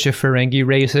wasn't such a Ferengi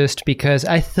racist, because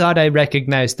I thought I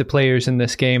recognized the players in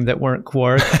this game that weren't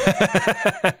Quark.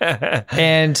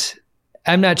 And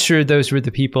I'm not sure those were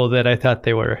the people that I thought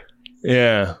they were.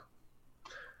 Yeah.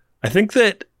 I think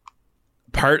that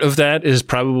part of that is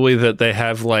probably that they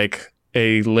have like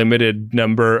a limited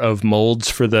number of molds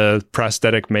for the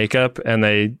prosthetic makeup and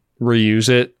they reuse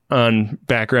it on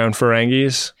background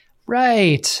Ferengis.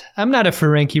 Right. I'm not a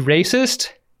Ferengi racist.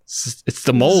 It's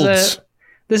the molds.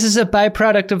 This is a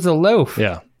byproduct of the loaf.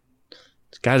 Yeah.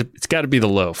 It's got to be the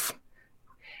loaf.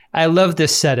 I love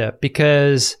this setup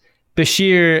because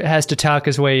Bashir has to talk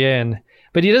his way in,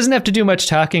 but he doesn't have to do much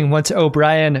talking once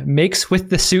O'Brien makes with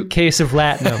the suitcase of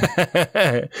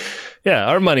latinum. Yeah,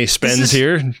 our money spends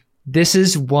here. This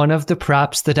is one of the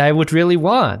props that I would really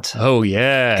want. Oh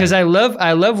yeah, because I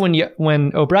love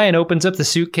when O'Brien opens up the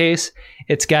suitcase.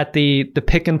 It's got the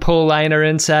pick and pull liner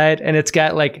inside, and it's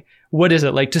got like, what is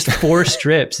it, like just 4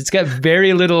 strips. It's got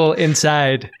very little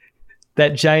inside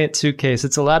that giant suitcase.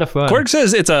 It's a lot of fun. Quirk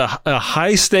says it's a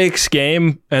high stakes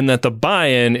game, and that the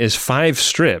buy-in is 5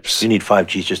 strips. You need 5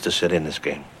 G's just to sit in this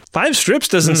game. 5 strips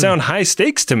doesn't sound high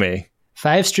stakes to me.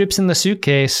 5 strips in the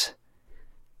suitcase.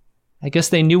 I guess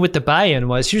they knew what the buy-in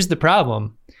was. Here's the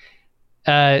problem.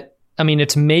 I mean,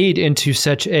 it's made into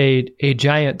such a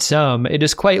giant sum. It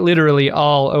is quite literally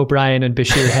all O'Brien and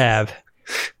Bashir have.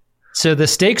 So the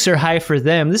stakes are high for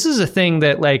them. This is a thing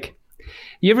that, like,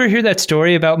 you ever hear that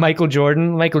story about Michael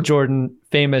Jordan? Michael Jordan,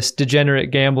 famous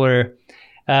degenerate gambler,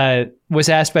 was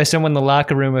asked by someone in the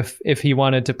locker room if he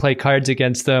wanted to play cards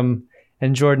against them.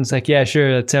 And Jordan's like, yeah,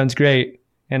 sure, that sounds great.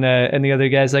 And the other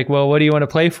guy's like, well, what do you want to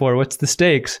play for? What's the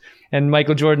stakes? And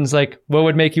Michael Jordan's like, what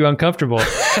would make you uncomfortable?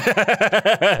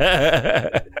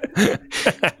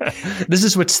 This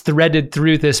is what's threaded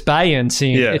through this buy-in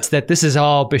scene. Yeah. It's that this is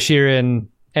all Bashir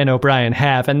and O'Brien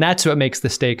have, and that's what makes the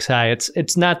stakes high.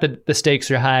 It's not that the stakes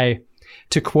are high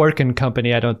to Quark and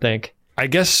company, I don't think. I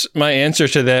guess my answer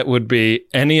to that would be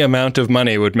any amount of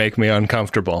money would make me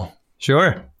uncomfortable.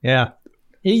 Sure, yeah.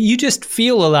 You just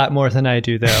feel a lot more than I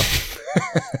do, though.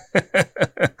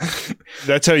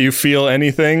 That's how you feel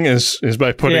anything is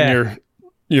by putting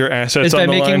your assets on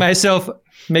the line?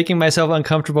 Making myself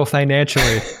uncomfortable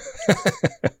financially.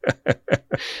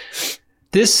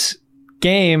 This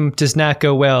game does not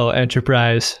go well,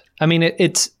 Enterprise. I mean,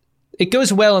 it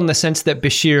goes well in the sense that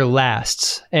Bashir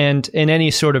lasts, and in any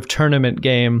sort of tournament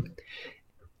game,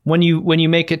 when you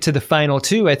make it to the final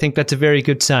 2, I think that's a very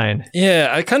good sign. Yeah,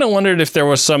 I kind of wondered if there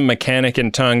was some mechanic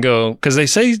in Tongo, because they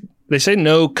say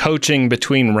no coaching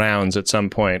between rounds at some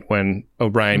point when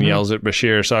O'Brien yells at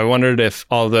Bashir. So I wondered if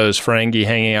all those Ferengi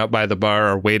hanging out by the bar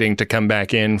are waiting to come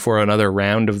back in for another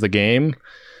round of the game.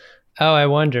 Oh, I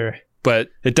wonder. But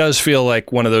it does feel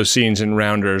like one of those scenes in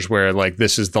Rounders where, like,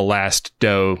 this is the last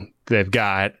dough they've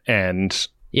got, and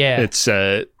it's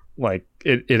like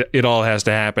it all has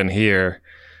to happen here.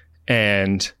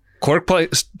 And Quark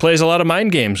plays a lot of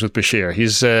mind games with Bashir.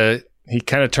 He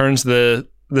kind of turns the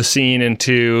scene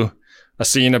into a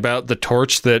scene about the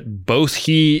torch that both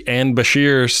he and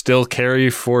Bashir still carry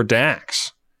for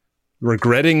Dax,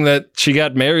 regretting that she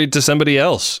got married to somebody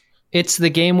else. It's the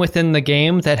game within the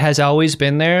game that has always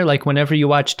been there. Like, whenever you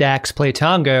watch Dax play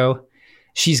Tongo,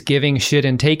 she's giving shit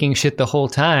and taking shit the whole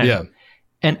time. Yeah.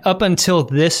 And up until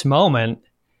this moment,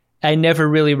 I never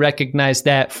really recognized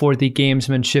that for the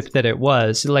gamesmanship that it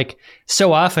was. Like,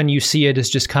 so often you see it as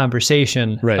just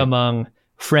conversation among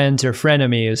friends or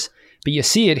frenemies, but you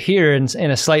see it here in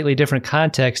a slightly different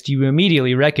context. You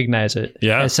immediately recognize it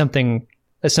as something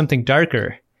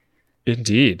darker.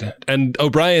 Indeed. And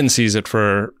O'Brien sees it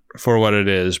for what it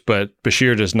is, but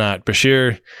Bashir does not.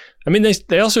 Bashir, I mean,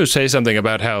 they also say something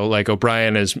about how, like,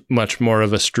 O'Brien is much more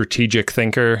of a strategic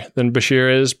thinker than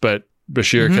Bashir is, but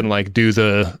Bashir can, like, do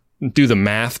the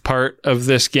math part of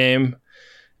this game.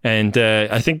 And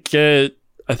I think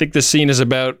this scene is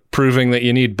about proving that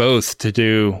you need both to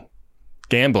do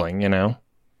gambling, you know?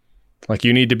 Like,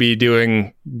 you need to be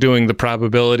doing the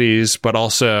probabilities, but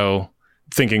also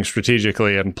thinking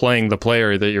strategically and playing the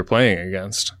player that you're playing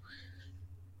against.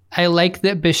 I like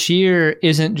that Bashir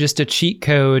isn't just a cheat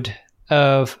code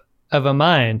of a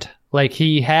mind. Like,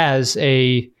 he has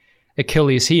a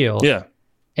Achilles heel. Yeah.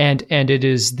 And it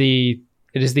is the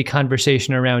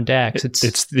conversation around Dax.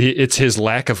 It's his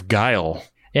lack of guile.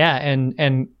 Yeah,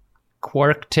 and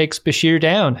Quark takes Bashir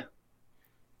down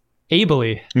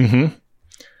ably. Mm-hmm.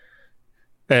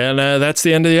 And that's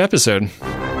the end of the episode.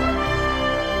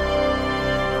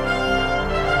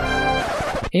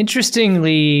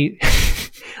 Interestingly,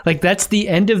 like, that's the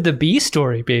end of the B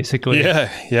story, basically.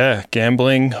 Yeah.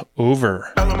 Gambling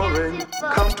over.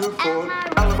 Come to Fort.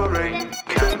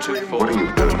 What are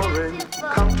you doing?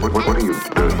 What are you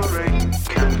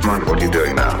doing? Mind what you're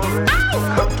doing now.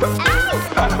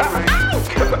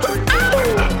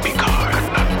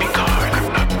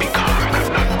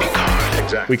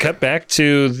 We cut back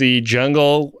to the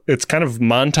jungle. It's kind of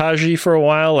montagey for a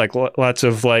while, like lots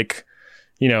of, like,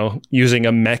 you know, using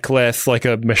a mechleth, like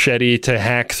a machete, to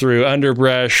hack through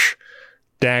underbrush.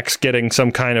 Dax getting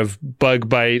some kind of bug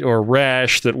bite or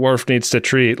rash that Worf needs to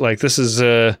treat. Like, this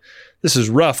is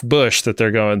rough bush that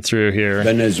they're going through here.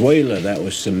 Venezuela, that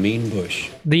was some mean bush.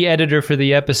 The editor for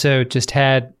the episode just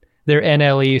had their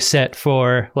NLE set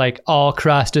for like all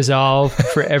cross dissolve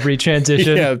for every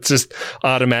transition. Yeah, it's just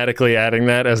automatically adding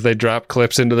that as they drop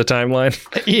clips into the timeline.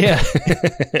 Yeah.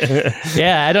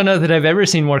 Yeah, I don't know that I've ever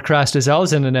seen more cross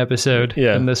dissolves in an episode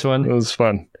than this one. It was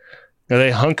fun. Now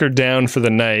they hunkered down for the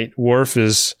night. Worf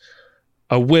is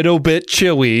a little bit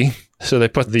chilly, so they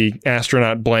put the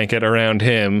astronaut blanket around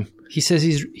him. He says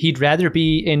he'd rather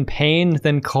be in pain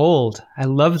than cold. I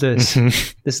love this.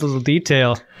 This little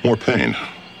detail. More pain,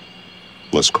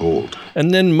 less cold.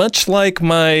 And then much like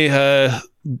my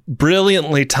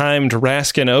brilliantly timed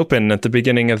Raskin Open at the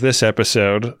beginning of this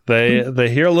episode, they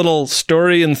hear a little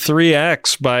story in 3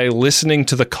 acts by listening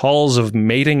to the calls of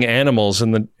mating animals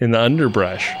in the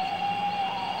underbrush.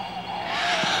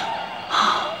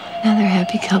 Another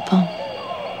happy couple.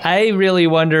 I really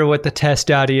wonder what the test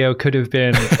audio could have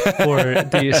been for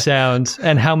these sounds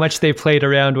and how much they played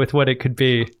around with what it could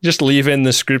be. Just leave in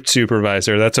the script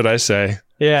supervisor. That's what I say.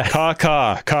 Yeah. Ka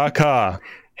ka, ka ka.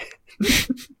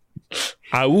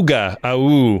 Auga,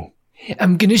 au.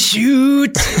 I'm gonna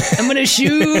shoot. I'm gonna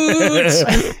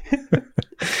shoot.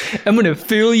 I'm gonna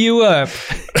fill you up.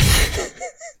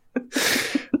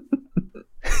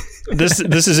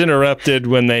 This is interrupted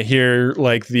when they hear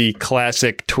like the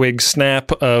classic twig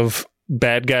snap of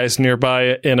bad guys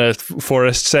nearby in a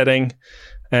forest setting,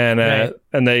 and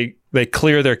and they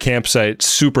clear their campsite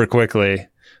super quickly,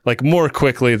 like more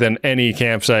quickly than any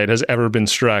campsite has ever been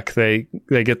struck. They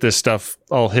get this stuff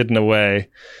all hidden away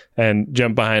and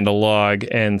jump behind a log,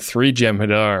 and 3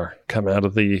 Jem'Hadar come out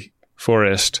of the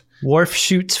forest. Worf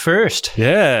shoots first.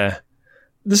 Yeah.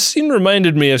 This scene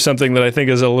reminded me of something that I think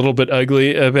is a little bit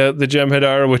ugly about the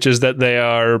Jem'Hadar, which is that they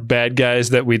are bad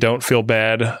guys that we don't feel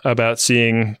bad about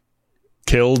seeing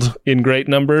killed in great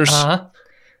numbers. Uh-huh.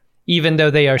 Even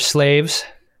though they are slaves.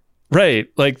 Right.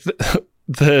 Like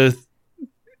it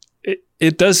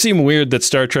does seem weird that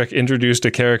Star Trek introduced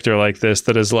a character like this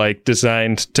that is like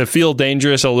designed to feel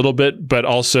dangerous a little bit, but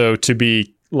also to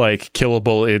be like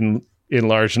killable in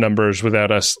large numbers without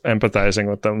us empathizing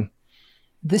with them.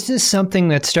 This is something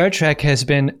that Star Trek has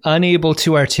been unable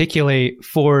to articulate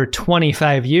for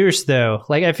 25 years, though.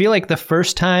 Like, I feel like the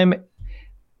first time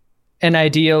an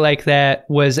idea like that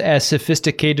was as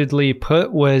sophisticatedly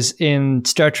put was in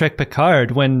Star Trek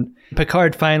Picard, when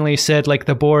Picard finally said, like,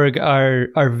 the Borg are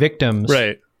victims.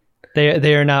 Right.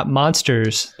 They are not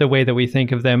monsters the way that we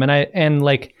think of them. And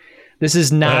like, this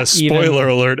is not spoiler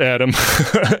alert, Adam.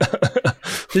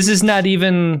 This is not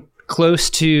even close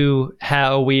to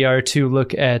how we are to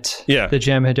look at the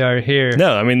Jem'Hadar here.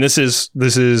 No, I mean, this is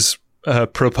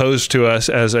proposed to us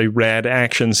as a rad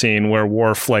action scene where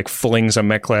Worf like flings a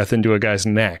mek'leth into a guy's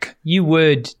neck. You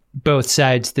would both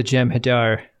sides the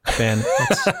Jem'Hadar, Ben.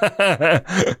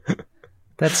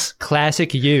 That's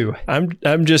classic you.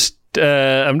 I'm just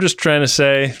trying to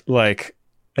say, like,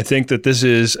 I think that this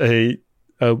is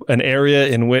an area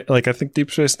in which, like, I think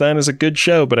Deep Space Nine is a good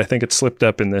show, but I think it slipped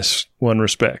up in this one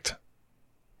respect.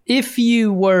 If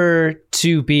you were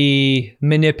to be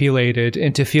manipulated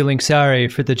into feeling sorry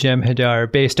for the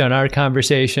Jem'Hadar based on our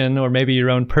conversation, or maybe your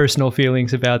own personal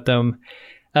feelings about them,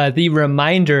 the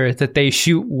reminder that they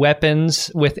shoot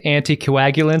weapons with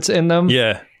anticoagulants in them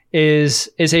is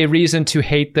a reason to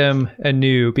hate them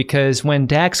anew, because when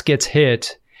Dax gets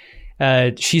hit,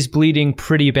 she's bleeding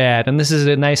pretty bad. And this is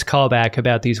a nice callback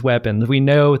about these weapons. We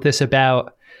know this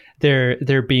about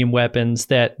their beam weapons,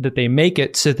 that they make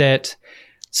it so that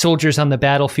soldiers on the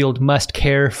battlefield must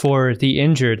care for the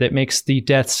injured. That makes the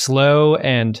death slow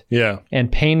and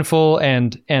painful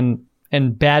and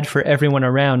bad for everyone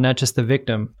around, not just the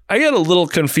victim. I get a little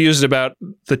confused about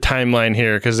the timeline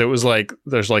here, because it was like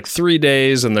there's like 3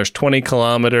 days and there's 20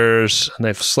 kilometers and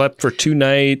they've slept for 2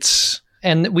 nights.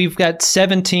 And we've got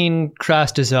 17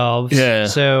 cross dissolves. Yeah.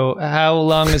 So how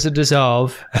long is a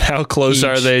dissolve? How close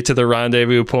are they to the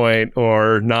rendezvous point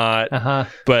or not? Uh-huh.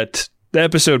 But the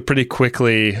episode pretty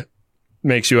quickly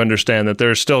makes you understand that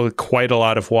there's still quite a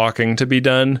lot of walking to be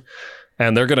done.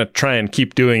 And they're going to try and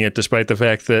keep doing it despite the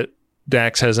fact that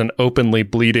Dax has an openly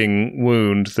bleeding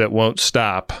wound that won't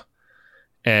stop.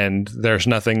 And there's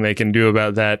nothing they can do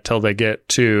about that till they get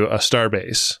to a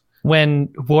starbase.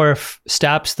 When Worf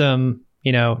stops them,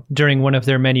 during one of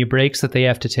their many breaks that they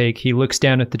have to take, he looks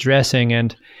down at the dressing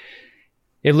and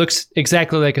it looks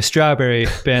exactly like a strawberry,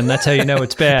 Ben. That's how you know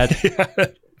it's bad. Yeah,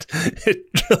 it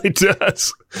really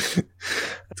does.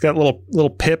 It's got little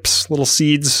pips, little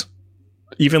seeds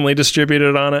evenly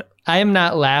distributed on it. I am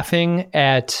not laughing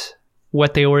at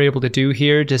what they were able to do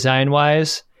here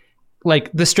design-wise.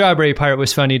 Like, the strawberry part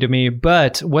was funny to me,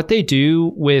 but what they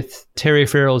do with Terry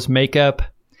Farrell's makeup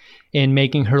in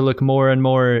making her look more and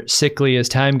more sickly as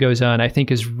time goes on, I think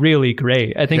is really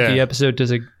great. I think the episode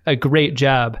does a great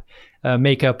job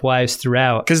makeup-wise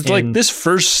throughout. Because like this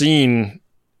first scene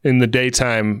in the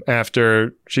daytime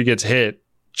after she gets hit,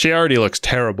 she already looks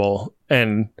terrible.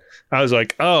 And I was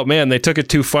like, oh man, they took it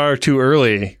too far too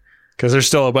early because there's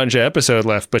still a bunch of episode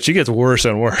left, but she gets worse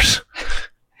and worse.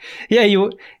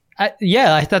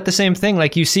 I thought the same thing.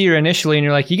 Like you see her initially and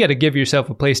you're like, you got to give yourself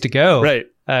a place to go. Right.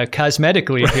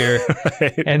 Cosmetically here.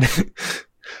 Right. And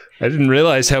I didn't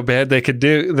realize how bad they could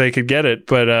get it,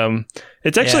 but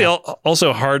it's actually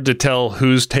also hard to tell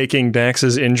who's taking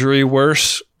Dax's injury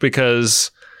worse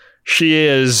because she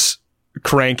is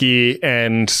cranky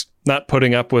and not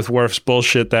putting up with Worf's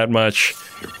bullshit that much.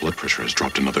 Your blood pressure has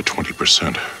dropped another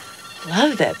 20%.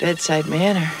 Love that bedside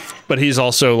manner. But he's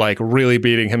also like really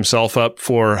beating himself up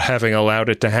for having allowed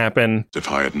it to happen.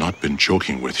 If I had not been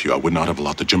joking with you, I would not have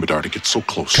allowed the Jem'Hadar to get so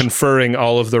close. Conferring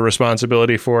all of the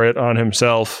responsibility for it on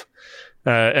himself.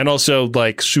 And also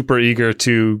like super eager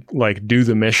to like do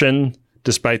the mission,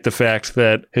 despite the fact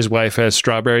that his wife has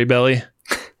strawberry belly.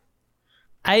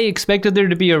 I expected there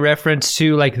to be a reference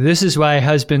to like, this is why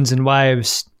husbands and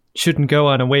wives shouldn't go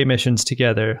on away missions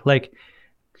together. Like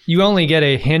you only get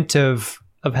a hint of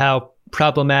how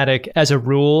problematic as a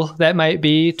rule that might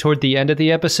be toward the end of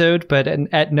the episode, but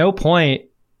at no point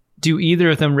do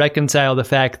either of them reconcile the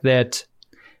fact that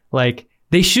like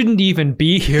they shouldn't even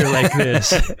be here like this.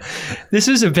 This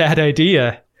is a bad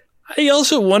idea. I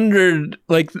also wondered,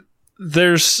 like,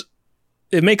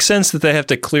 it makes sense that they have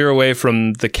to clear away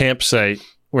from the campsite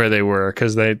where they were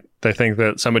because they think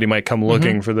that somebody might come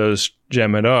looking for those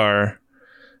Jem'Hadar.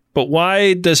 But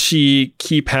why does she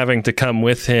keep having to come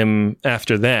with him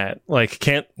after that? Like,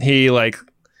 can't he, like,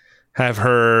 have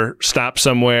her stop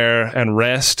somewhere and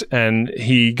rest and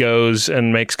he goes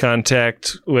and makes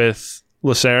contact with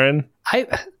Lacerin?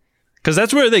 Because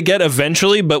that's where they get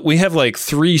eventually, but we have, like,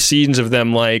 3 scenes of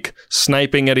them, like,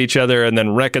 sniping at each other and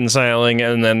then reconciling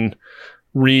and then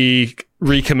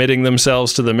recommitting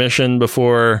themselves to the mission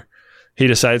before he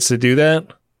decides to do that.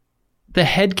 The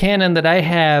headcanon that I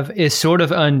have is sort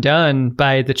of undone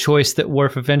by the choice that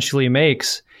Worf eventually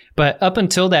makes. But up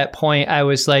until that point, I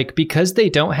was like, because they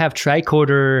don't have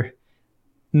tricorder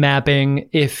mapping,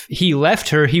 if he left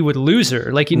her, he would lose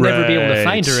her. Like, he'd never be able to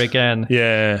find her again.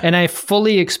 Yeah. And I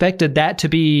fully expected that to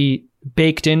be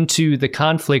baked into the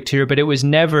conflict here, but it was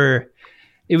never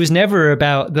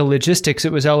about the logistics.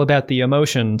 It was all about the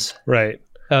emotions. Right.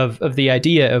 Of the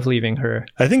idea of leaving her.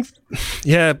 I think,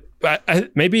 yeah,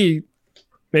 maybe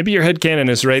your headcanon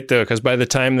is right, though, because by the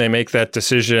time they make that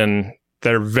decision,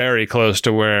 they're very close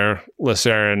to where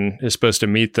Lacerin is supposed to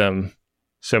meet them.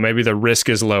 So maybe the risk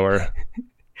is lower.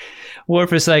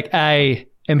 Worf is like, I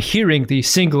am hearing the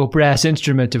single brass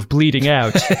instrument of bleeding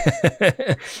out.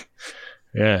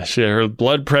 Yeah, her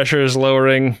blood pressure is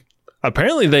lowering.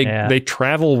 Apparently they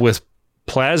travel with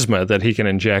plasma that he can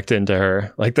inject into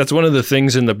her. Like, that's one of the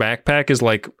things in the backpack is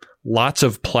like lots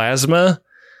of plasma.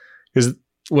 Because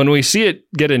when we see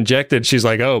it get injected, she's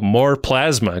like, oh, more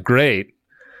plasma. Great.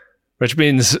 Which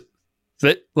means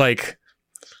that, like,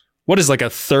 what is like a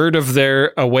third of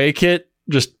their away kit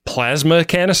just plasma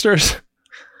canisters?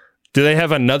 Do they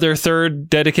have another third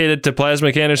dedicated to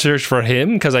plasma canisters for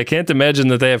him? Because I can't imagine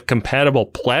that they have compatible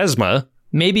plasma.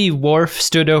 Maybe Worf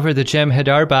stood over the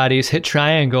Jem'Hadar bodies, hit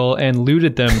triangle, and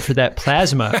looted them for that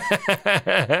plasma.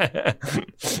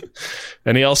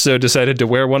 And he also decided to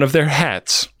wear one of their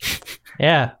hats.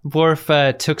 Yeah, Worf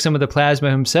took some of the plasma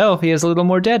himself. He has a little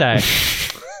more Deadeye.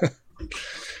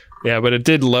 Yeah, but it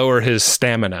did lower his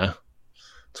stamina.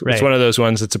 It's one of those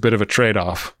ones that's a bit of a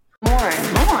trade-off. Morn.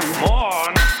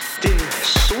 Dear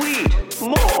sweet.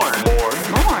 Morn.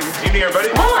 You near, buddy?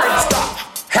 Morn. Stop.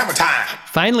 Hammer time.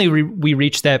 Finally, we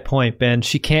reach that point, Ben.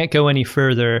 She can't go any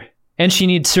further. And she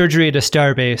needs surgery at a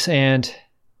starbase, and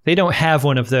they don't have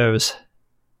one of those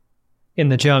in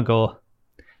the jungle.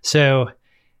 So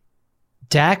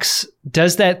Dax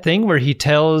does that thing where he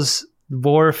tells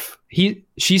Worf,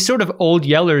 she's sort of Old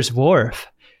Yeller's Worf.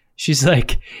 She's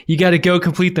like, you got to go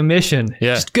complete the mission.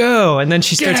 Yeah. Just go. And then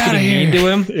she starts getting mean to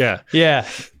him. Yeah.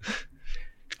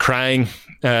 Crying.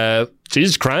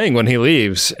 She's crying when he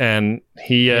leaves, and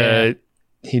he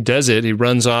does it. He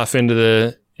runs off into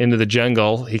the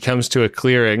jungle. He comes to a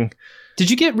clearing. Did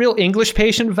you get real English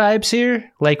patient vibes here?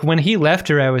 Like, when he left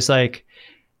her, I was like,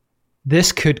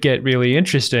 this could get really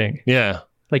interesting. Yeah.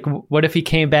 Like, what if he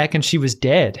came back and she was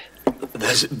dead?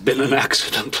 There's been an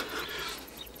accident.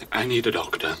 I need a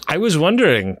doctor. I was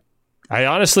wondering. I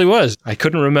honestly was. I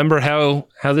couldn't remember how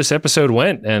this episode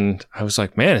went, and I was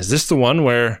like, man, is this the one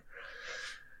where...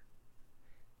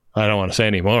 I don't want to say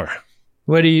any more.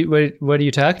 What are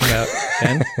you talking about,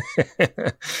 Ben?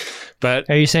 But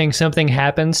are you saying something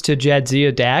happens to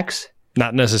Jadzia Dax?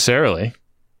 Not necessarily.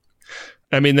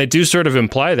 I mean, they do sort of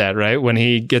imply that, right? When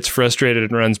he gets frustrated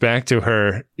and runs back to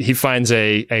her, he finds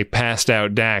a passed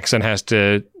out Dax and has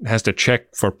to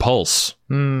check for pulse.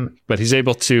 But he's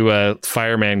able to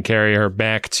fireman carry her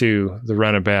back to the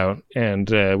runabout, and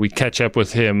we catch up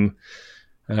with him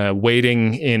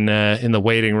waiting in the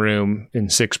waiting room in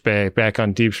 6 Bay, back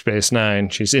on Deep Space Nine.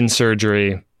 She's in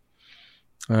surgery,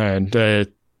 and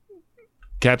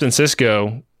Captain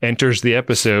Sisko enters the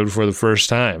episode for the first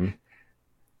time.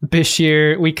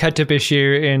 Bashir, we cut to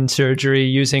Bashir in surgery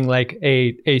using like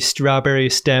a strawberry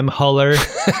stem huller.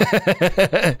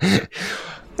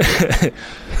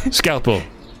 Scalpel.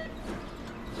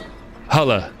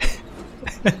 Hulla.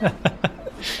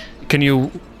 Can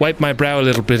you wipe my brow a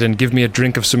little bit and give me a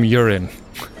drink of some urine?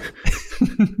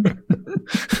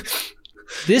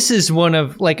 This is one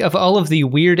of all of the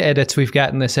weird edits we've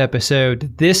got in this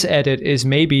episode, this edit is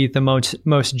maybe the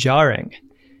most jarring.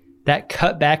 That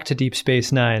cut back to Deep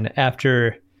Space Nine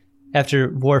after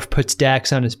Worf puts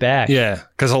Dax on his back. Yeah,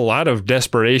 because a lot of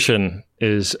desperation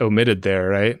is omitted there,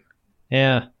 right?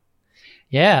 Yeah.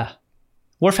 Yeah.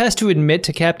 Worf has to admit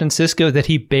to Captain Sisko that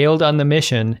he bailed on the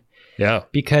mission. Yeah.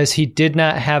 Because he did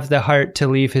not have the heart to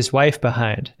leave his wife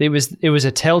behind. It was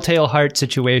a telltale heart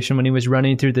situation when he was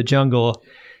running through the jungle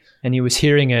and he was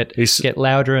hearing it get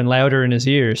louder and louder in his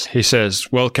ears. He says,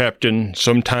 "Well, Captain,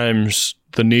 sometimes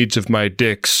the needs of my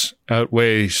dicks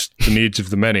outweighs the needs of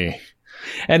the many."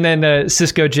 And then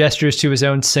Sisko gestures to his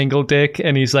own single dick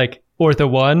and he's like, "Or the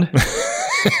one."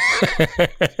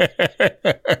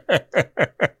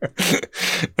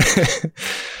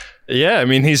 Yeah, I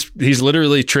mean, he's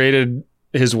literally traded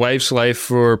his wife's life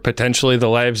for potentially the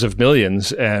lives of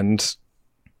millions, and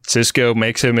Sisko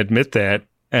makes him admit that,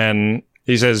 and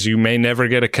he says, "You may never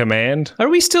get a command." Are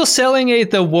we still selling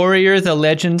the Warrior, the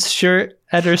Legends shirt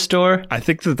at our store? I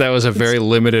think that was a very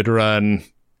limited run,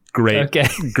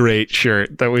 great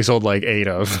shirt that we sold like 8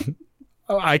 of.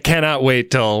 I cannot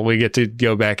wait till we get to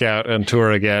go back out on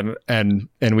tour again, and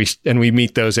we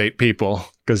meet those 8 people,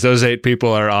 because those 8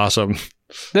 people are awesome.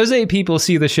 Those 8 people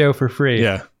see the show for free.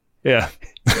 Yeah. Yeah.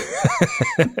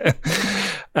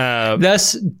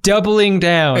 Thus doubling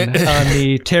down on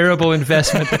the terrible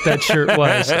investment that shirt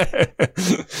was.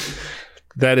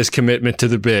 That is commitment to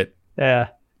the bit. Yeah.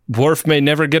 Worf may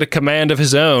never get a command of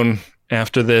his own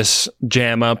after this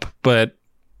jam up, but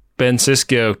Ben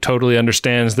Sisko totally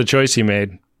understands the choice he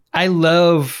made. I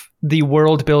love the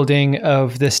world building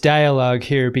of this dialogue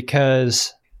here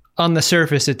because on the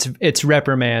surface it's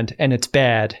reprimand and it's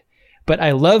bad. But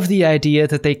I love the idea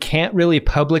that they can't really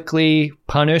publicly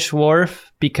punish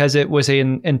Worf because it was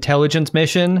an intelligence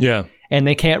mission. Yeah. And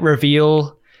they can't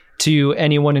reveal to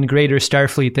anyone in Greater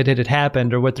Starfleet that it had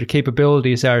happened or what their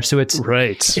capabilities are. So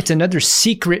it's another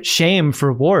secret shame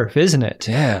for Worf, isn't it?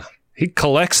 Yeah. He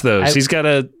collects those. He's got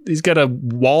a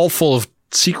wall full of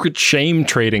secret shame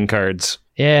trading cards.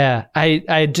 Yeah.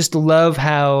 I just love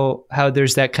how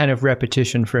there's that kind of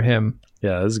repetition for him.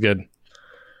 Yeah, that's good.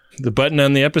 The button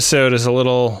on the episode is a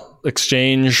little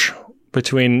exchange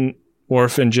between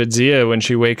Worf and Jadzia when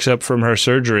she wakes up from her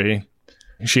surgery.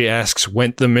 She asks,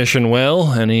 "Went the mission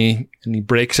well?" And he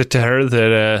breaks it to her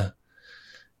that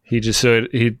he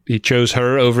chose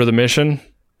her over the mission,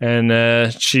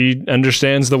 and she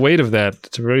understands the weight of that.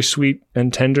 It's a very sweet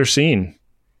and tender scene.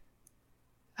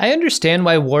 I understand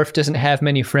why Worf doesn't have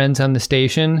many friends on the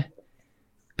station,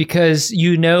 because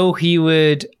he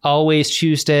would always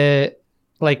choose to.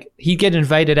 Like, he'd get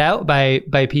invited out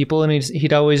by people, and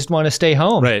he'd always want to stay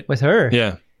home with her.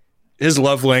 Yeah. His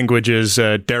love language is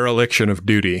dereliction of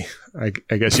duty, I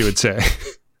guess you would say.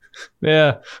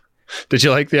 Yeah. Did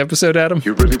you like the episode, Adam?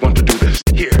 You really want to do this?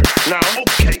 Here. Now,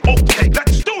 okay,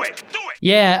 let's do it!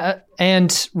 Yeah,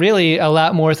 and really a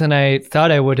lot more than I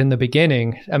thought I would in the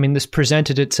beginning. I mean, this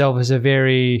presented itself as a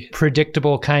very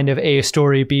predictable kind of A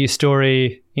story, B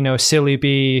story, silly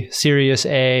B, serious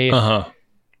A. Uh-huh.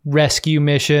 Rescue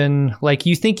mission. Like,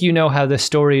 you think you know how the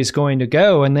story is going to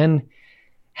go, and then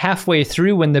halfway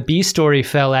through when the B story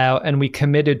fell out and we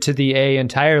committed to the A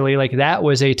entirely, like, that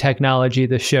was a technology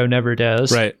the show never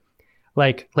does. Right.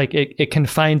 Like it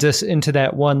confines us into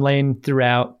that one lane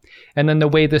throughout. And then the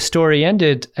way the story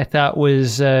ended, I thought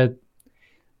was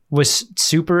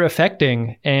super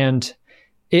affecting, and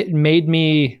it made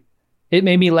me it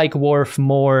made me like Worf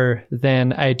more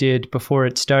than I did before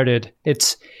it started.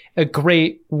 It's a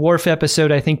great Worf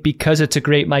episode, I think, because it's a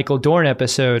great Michael Dorn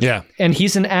episode. Yeah. And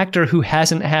he's an actor who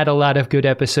hasn't had a lot of good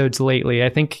episodes lately. I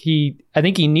think he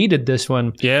needed this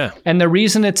one. Yeah. And the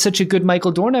reason it's such a good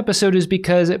Michael Dorn episode is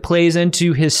because it plays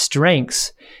into his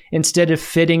strengths instead of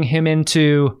fitting him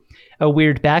into a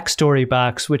weird backstory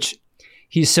box, which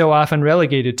he's so often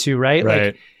relegated to, right?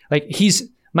 Right. Like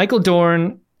Michael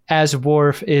Dorn as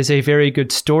Worf is a very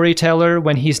good storyteller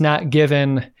when he's not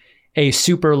given a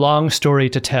super long story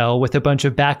to tell with a bunch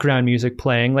of background music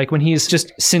playing. Like when he's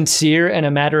just sincere and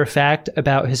a matter of fact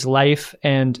about his life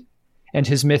and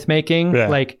his myth making,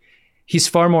 like he's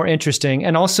far more interesting.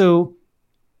 And also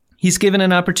he's given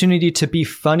an opportunity to be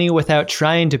funny without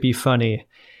trying to be funny.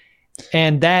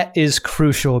 And that is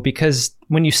crucial because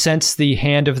when you sense the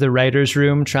hand of the writer's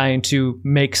room trying to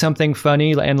make something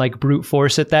funny and like brute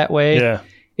force it that way,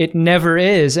 it never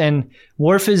is. And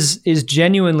Worf is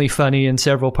genuinely funny in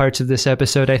several parts of this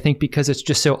episode, I think, because it's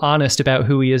just so honest about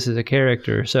who he is as a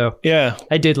character. So yeah,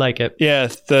 I did like it. Yeah.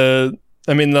 The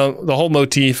whole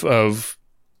motif of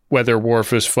whether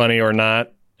Worf is funny or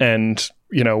not, and,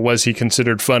 you know, was he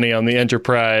considered funny on the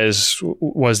Enterprise?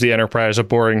 Was the Enterprise a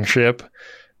boring ship?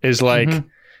 Is like,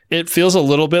 it feels a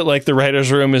little bit like the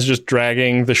writer's room is just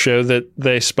dragging the show that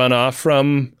they spun off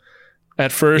from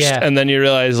at first. Yeah. And then you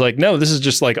realize, like, no, this is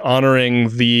just like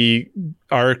honoring the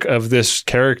arc of this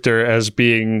character as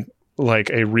being like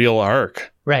a real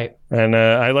arc. Right. And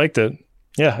I liked it.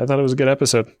 Yeah, I thought it was a good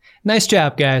episode. Nice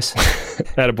job, guys.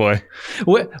 Attaboy.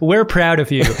 We're proud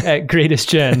of you at Greatest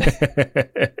Gen.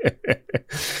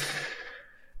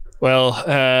 Well,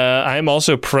 I'm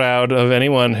also proud of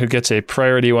anyone who gets a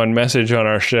Priority 1 message on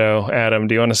our show. Adam,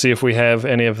 do you want to see if we have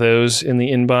any of those in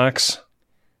the inbox?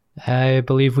 I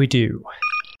believe we do.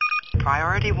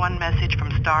 Priority 1 message from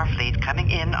Starfleet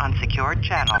coming in on secured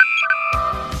channel.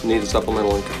 Need a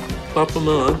supplemental income.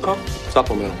 Supplemental income?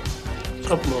 Supplemental.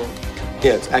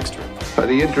 Yeah, it's extra.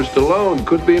 The interest alone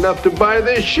could be enough to buy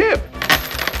this ship.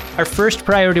 Our first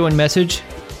Priority 1 message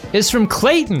is from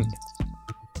Clayton.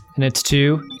 And it's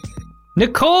to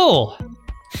Nicole.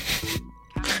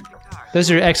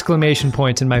 Those are exclamation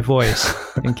points in my voice,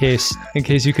 in case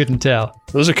you couldn't tell.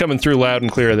 Those are coming through loud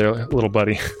and clear there, little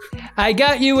buddy. I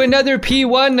got you another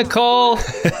P1, Nicole.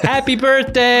 Happy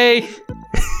birthday.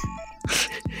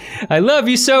 I love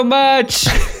you so much.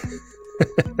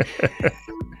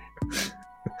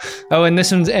 Oh, and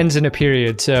this one ends in a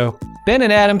period. So, Ben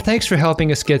and Adam, thanks for helping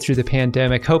us get through the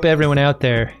pandemic. Hope everyone out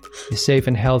there is safe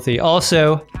and healthy.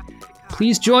 Also,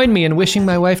 please join me in wishing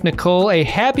my wife, Nicole, a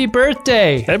happy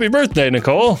birthday. Happy birthday,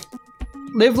 Nicole.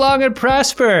 Live long and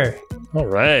prosper. All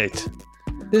right.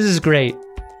 This is great.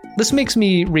 This makes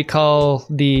me recall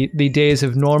the days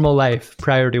of normal life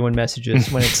Priority 1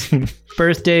 messages when it's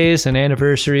birthdays and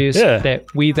anniversaries that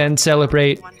we then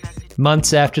celebrate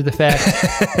months after the fact.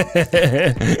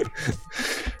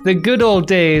 The good old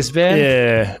days, Ben.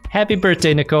 Yeah. Happy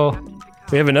birthday, Nicole.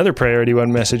 We have another Priority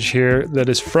 1 message here that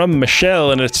is from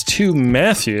Michelle, and it's to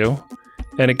Matthew,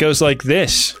 and it goes like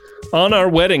this. On our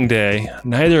wedding day,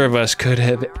 neither of us could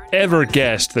have ever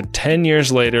guessed that 10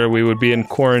 years later we would be in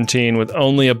quarantine with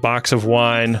only a box of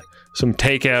wine, some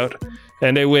takeout,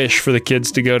 and a wish for the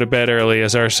kids to go to bed early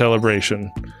as our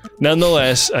celebration.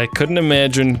 Nonetheless, I couldn't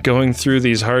imagine going through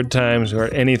these hard times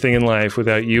or anything in life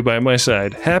without you by my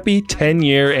side. Happy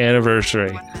 10-year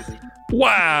anniversary.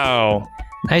 Wow.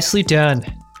 Nicely done.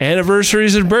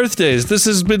 Anniversaries and birthdays. This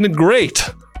has been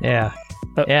great. Yeah.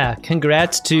 Yeah.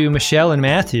 Congrats to Michelle and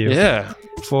Matthew. Yeah.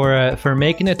 For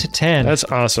making it to 10. That's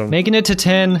awesome. Making it to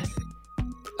 10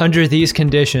 under these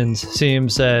conditions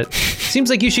seems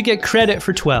like you should get credit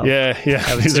for 12. Yeah.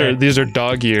 These are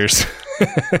dog years.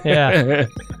 Yeah.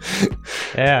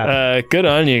 Good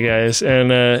on you guys.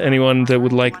 And anyone that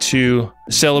would like to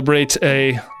celebrate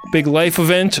a big life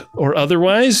event or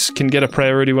otherwise can get a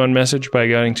Priority 1 message by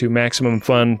going to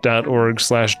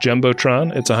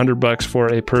MaximumFun.org/Jumbotron. It's $100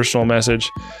 for a personal message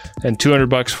and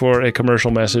 $200 for a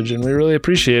commercial message. And we really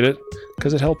appreciate it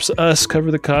because it helps us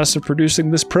cover the costs of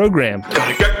producing this program.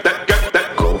 Gotta get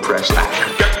that gold press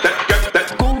platinum. Get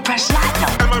that gold press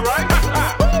platinum. Am I right? Am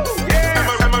I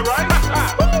right?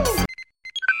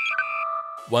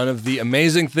 One of the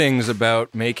amazing things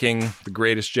about making The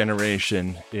Greatest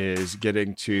Generation is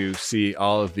getting to see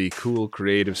all of the cool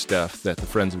creative stuff that the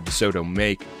Friends of DeSoto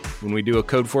make when we do a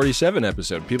Code 47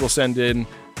 episode. People send in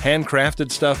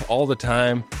handcrafted stuff all the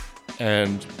time,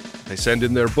 and they send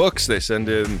in their books, they send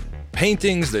in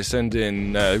paintings, they send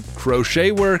in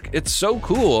crochet work. It's so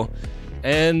cool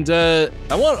And I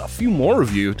want a few more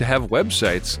of you to have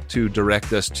websites to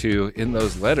direct us to in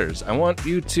those letters. I want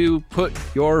you to put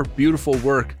your beautiful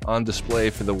work on display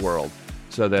for the world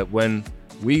so that when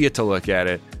we get to look at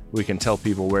it, we can tell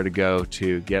people where to go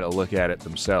to get a look at it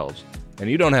themselves. And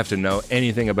you don't have to know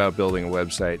anything about building a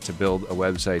website to build a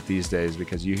website these days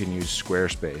because you can use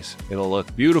Squarespace. It'll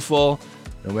look beautiful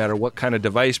no matter what kind of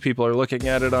device people are looking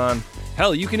at it on.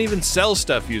 Hell, you can even sell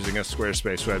stuff using a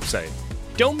Squarespace website.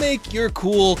 Don't make your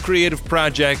cool creative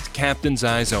project Captain's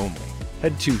Eyes only.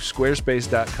 Head to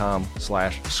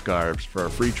squarespace.com/scarves for a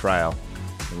free trial.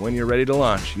 And when you're ready to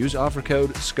launch, use offer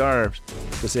code SCARVES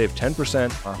to save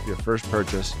 10% off your first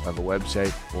purchase of a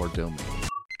website or domain.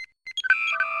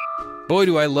 Boy,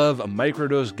 do I love a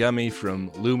microdose gummy from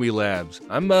Lumi Labs.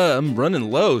 I'm running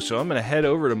low, so I'm going to head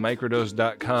over to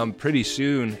microdose.com pretty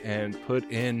soon and put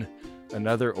in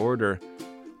another order.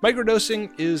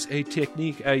 Microdosing is a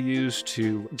technique I use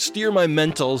to steer my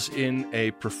mentals in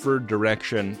a preferred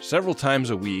direction several times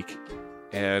a week.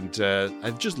 And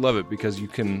I just love it because you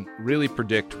can really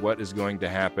predict what is going to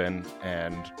happen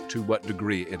and to what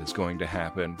degree it is going to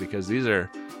happen, because these are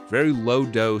very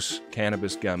low-dose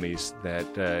cannabis gummies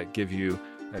that give you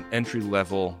an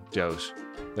entry-level dose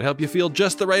that help you feel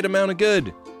just the right amount of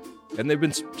good. And they've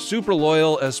been super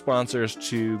loyal as sponsors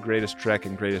to Greatest Trek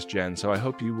and Greatest Gen, so I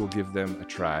hope you will give them a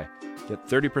try. Get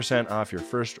 30% off your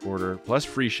first order plus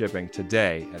free shipping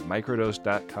today at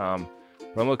microdose.com.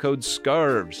 Promo code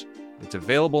SCARVES. It's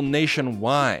available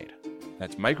nationwide.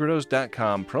 That's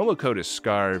microdose.com. Promo code is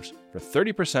SCARVES for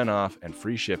 30% off and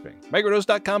free shipping.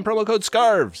 Microdose.com, promo code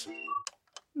SCARVES.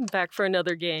 Back for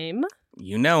another game.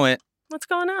 You know it. What's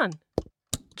going on?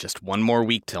 Just one more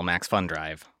week till Max Fun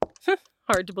Drive.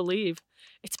 Hard to believe.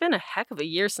 It's been a heck of a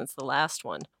year since the last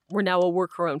one. We're now a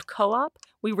worker-owned co-op.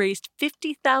 We raised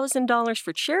 $50,000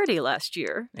 for charity last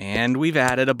year. And we've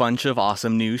added a bunch of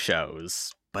awesome new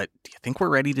shows. But do you think we're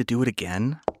ready to do it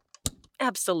again?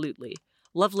 Absolutely.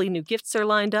 Lovely new gifts are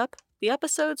lined up. The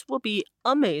episodes will be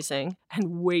amazing,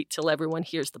 and wait till everyone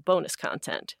hears the bonus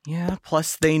content. Yeah,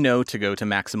 plus they know to go to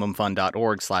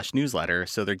MaximumFun.org/newsletter,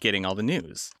 so they're getting all the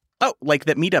news. Oh, like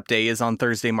that meetup day is on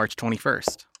Thursday, March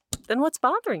 21st. Then what's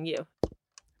bothering you?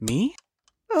 Me?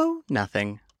 Oh,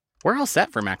 nothing. We're all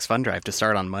set for Max Fun Drive to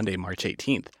start on Monday, March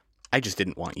 18th. I just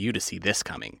didn't want you to see this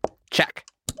coming. Check.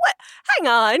 What? Hang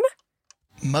on.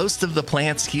 Most of the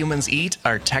plants humans eat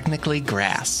are technically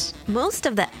grass. Most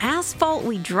of the asphalt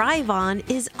we drive on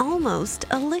is almost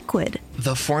a liquid.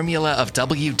 The formula of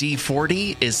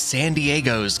WD-40 is San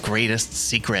Diego's greatest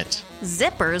secret.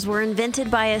 Zippers were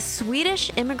invented by a Swedish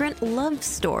immigrant love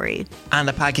story. On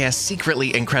the podcast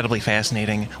Secretly Incredibly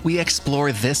Fascinating, we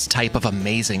explore this type of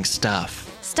amazing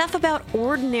stuff. Stuff about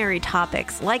ordinary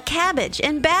topics like cabbage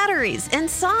and batteries and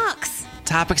socks.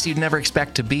 Topics you'd never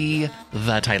expect to be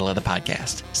the title of the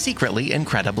podcast. Secretly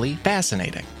Incredibly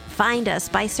Fascinating. Find us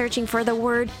by searching for the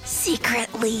word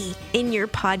secretly in your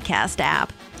podcast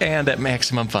app. And at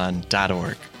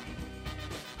MaximumFun.org.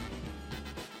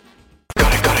 Go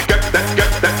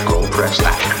press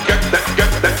that.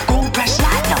 Get that. Go press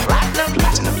platinum.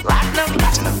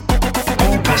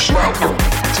 Go press platinum.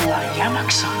 To our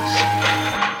Yamaxons.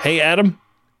 Hey, Adam.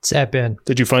 What's that, Ben?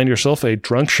 Did you find yourself a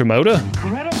drunk Shimoda?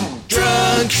 Incredible.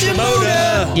 Drunk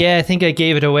Shimoda! Yeah, I think I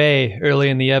gave it away early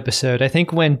in the episode. I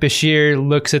think when Bashir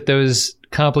looks at those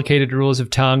complicated rules of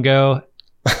Tongo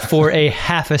for a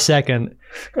half a second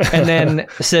and then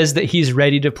says that he's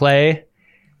ready to play,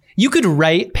 you could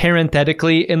write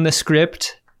parenthetically in the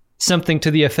script something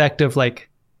to the effect of like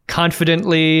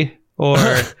confidently or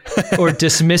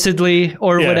dismissedly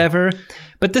or whatever.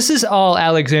 But this is all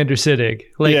Alexander Siddig.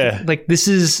 Like this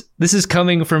is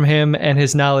coming from him and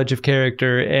his knowledge of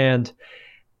character, and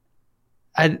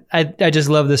I just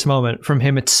love this moment from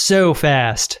him. It's so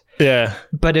fast. Yeah.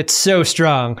 But it's so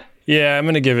strong. Yeah, I'm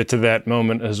going to give it to that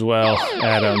moment as well,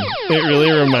 Adam. It really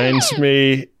reminds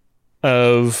me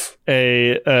of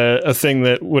a thing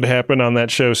that would happen on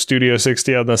that show Studio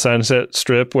 60 on the Sunset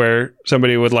Strip, where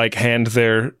somebody would like hand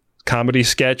their comedy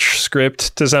sketch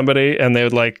script to somebody and they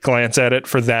would like glance at it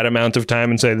for that amount of time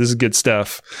and say, this is good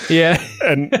stuff. Yeah.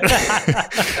 And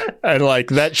and like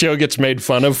that show gets made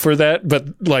fun of for that, but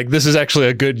like this is actually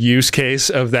a good use case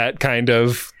of that kind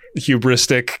of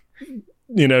hubristic,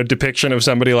 depiction of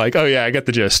somebody like, oh yeah, I get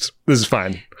the gist. This is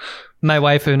fine. My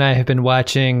wife and I have been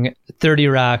watching 30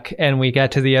 Rock, and we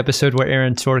got to the episode where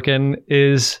Aaron Sorkin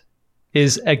is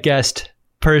a guest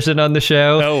person on the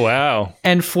show. Oh, wow.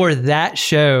 And for that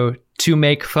show to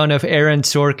make fun of Aaron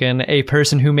Sorkin, a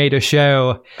person who made a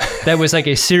show that was like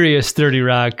a serious 30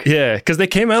 Rock. Yeah, because they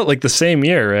came out like the same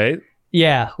year, right?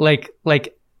 Yeah, like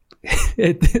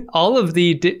all of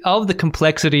the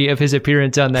complexity of his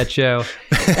appearance on that show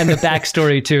and the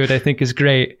backstory to it, I think, is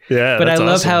great. Yeah, but that's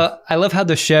I love how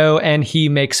the show and he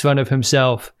makes fun of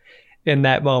himself in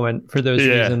that moment for those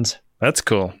reasons. That's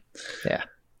cool. Yeah,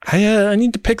 I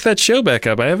need to pick that show back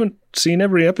up. I haven't seen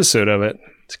every episode of it.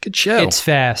 It's a good show. It's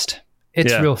fast.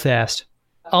 It's real fast.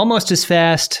 Almost as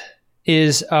fast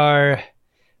is our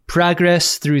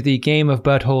progress through the game of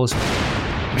buttholes,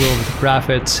 Will of the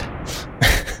Prophets,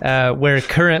 where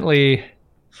currently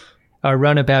our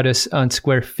runabout is on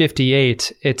square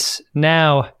 58. It's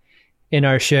now in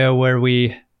our show where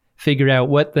we figure out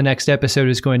what the next episode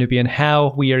is going to be and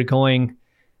how we are going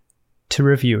to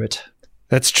review it.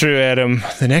 That's true, Adam.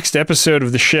 The next episode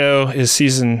of the show is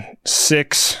season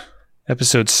 6,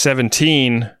 episode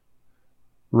 17,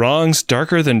 Wrongs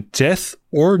Darker Than Death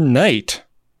or Night.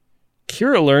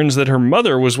 Kira learns that her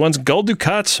mother was once Gul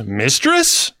Dukat's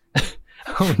mistress?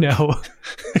 Oh no.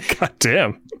 God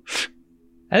damn.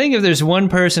 I think if there's one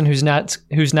person who's not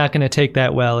going to take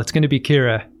that well, it's going to be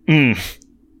Kira.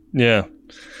 Yeah.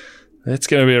 It's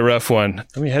going to be a rough one.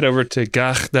 Let me head over to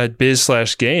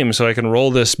gach.biz/game so I can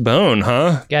roll this bone,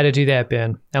 huh? Got to do that,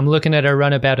 Ben. I'm looking at our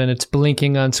runabout and it's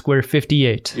blinking on square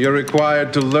 58. You're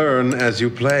required to learn as you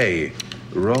play.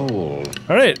 Roll.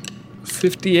 All right.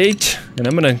 58. And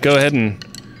I'm going to go ahead and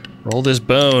roll this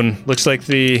bone. Looks like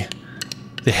the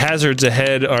hazards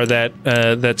ahead are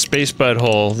that space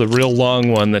butthole, the real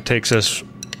long one that takes us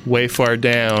way far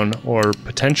down, or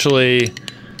potentially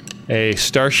a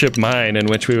starship mine in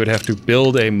which we would have to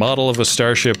build a model of a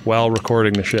starship while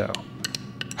recording the show.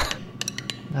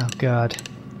 Oh God,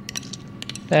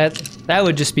 that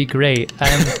would just be great.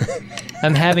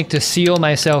 I'm having to seal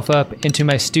myself up into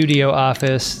my studio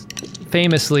office.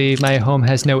 Famously, my home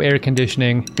has no air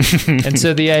conditioning, and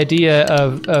so the idea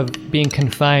of being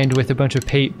confined with a bunch of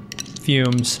paint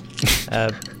fumes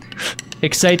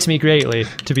excites me greatly,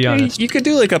 to be honest. You could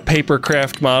do like a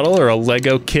papercraft model or a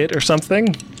Lego kit or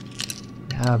something.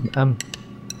 I'm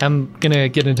gonna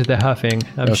get into the huffing,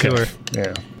 I'm sure.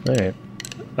 Yeah, all right.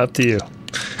 Up to you.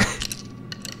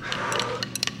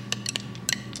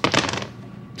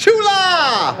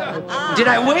 Chula! Did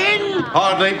I win?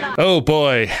 Hardly. Oh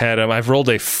boy, Adam, I've rolled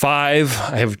a 5.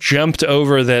 I have jumped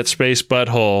over that space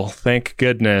butthole, thank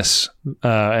goodness.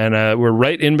 And we're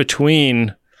right in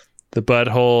between the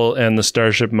butthole and the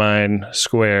starship mine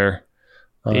square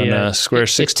on square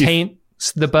 60. It taints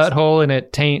the butthole and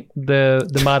it taint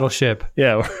the model ship.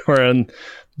 Yeah, we're on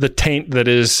the taint that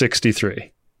is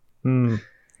 63.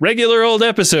 Regular old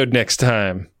episode next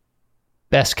time.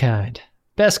 Best kind.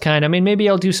 I mean, maybe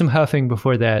I'll do some huffing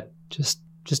before that, just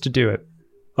to do it.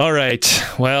 All right.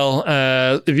 Well,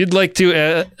 if you'd like to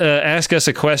ask us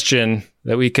a question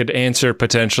that we could answer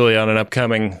potentially on an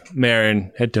upcoming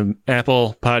Marin, head to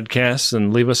Apple Podcasts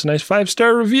and leave us a nice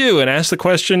 5-star review and ask the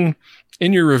question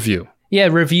in your review. Yeah,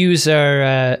 reviews are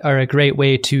a great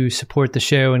way to support the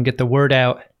show and get the word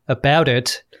out about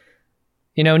it.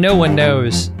 You know, no one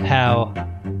knows how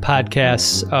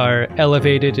podcasts are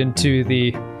elevated into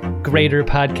the greater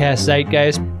podcast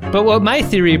zeitgeist. But what my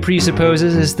theory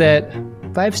presupposes is that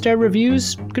 5-star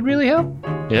reviews could really help.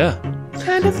 Yeah.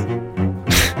 Kind of.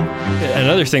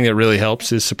 Another thing that really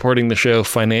helps is supporting the show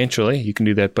financially. You can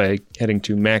do that by heading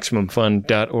to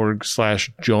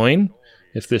MaximumFun.org/join.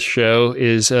 If this show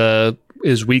is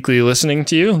weekly listening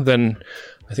to you, then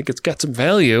I think it's got some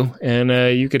value,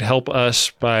 and you could help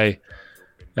us by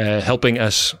helping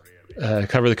us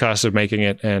cover the cost of making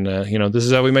it. And, this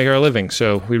is how we make our living.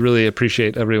 So we really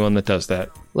appreciate everyone that does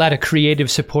that. A lot of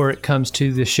creative support comes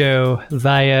to the show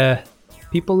via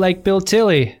people like Bill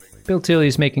Tilley. Bill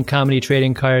Tilley's making comedy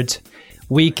trading cards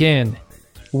week in,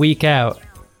 week out.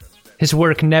 His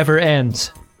work never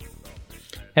ends.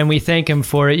 And we thank him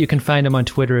for it. You can find him on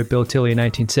Twitter at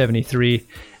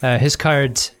BillTilley1973. His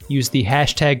cards use the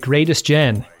hashtag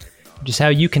GreatestGen, which is how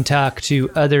you can talk to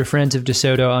other friends of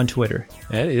DeSoto on Twitter.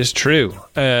 That is true.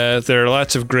 There are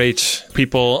lots of great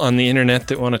people on the internet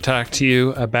that want to talk to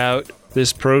you about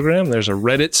this program. There's a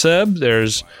Reddit sub.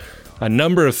 There's a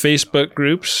number of Facebook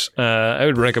groups. I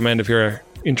would recommend, if you're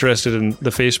interested in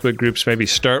the Facebook groups, maybe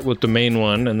start with the main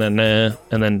one and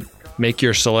then make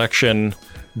your selection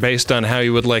based on how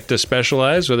you would like to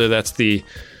specialize, whether that's the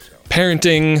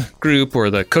parenting group or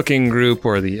the cooking group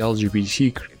or the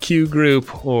LGBTQ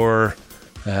group or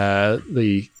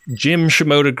the Jim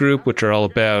Shimoda group, which are all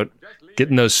about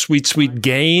getting those sweet, sweet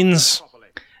gains.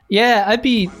 Yeah,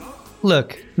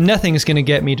 look, nothing's going to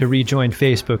get me to rejoin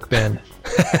Facebook, Ben.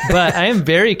 But I am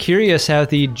very curious how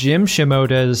the Jim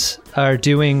Shimodas are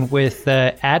doing with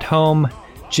at-home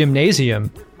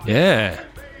gymnasium. Yeah.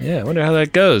 Yeah, I wonder how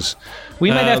that goes. We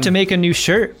might have to make a new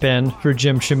shirt, Ben, for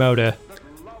Jim Shimoda.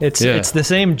 It's the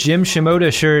same Jim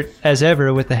Shimoda shirt as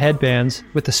ever with the headbands,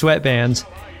 with the sweatbands,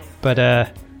 but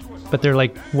they're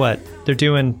like what? They're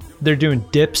doing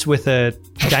dips with a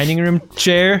dining room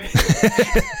chair.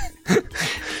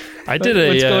 What's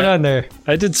going on there?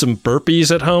 I did some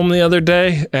burpees at home the other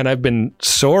day, and I've been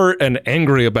sore and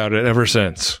angry about it ever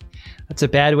since. That's a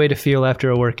bad way to feel after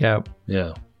a workout.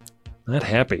 Yeah, not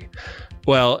happy.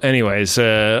 Well, anyways,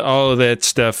 all of that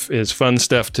stuff is fun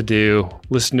stuff to do.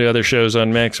 Listen to other shows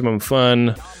on Maximum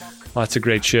Fun. Lots of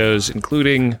great shows,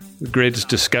 including The Greatest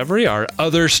Discovery, our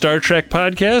other Star Trek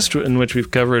podcast, in which we've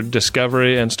covered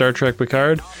Discovery and Star Trek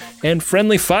Picard, and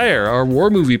Friendly Fire, our war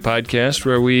movie podcast,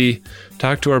 where we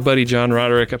talk to our buddy John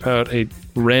Roderick about a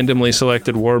randomly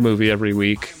selected war movie every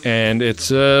week. And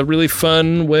it's a really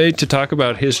fun way to talk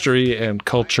about history and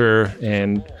culture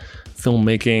and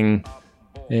filmmaking.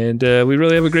 And we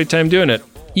really have a great time doing it.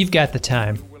 You've got the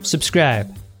time.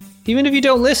 Subscribe. Even if you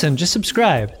don't listen, just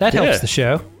subscribe. That helps the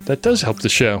show. That does help the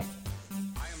show.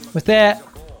 With that,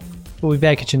 we'll be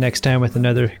back at you next time with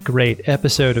another great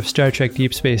episode of Star Trek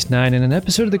Deep Space Nine and an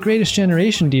episode of The Greatest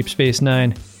Generation Deep Space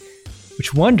Nine,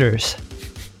 which wonders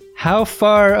how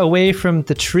far away from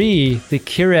the tree the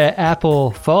Kira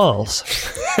apple falls.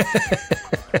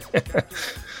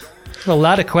 A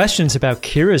lot of questions about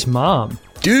Kira's mom.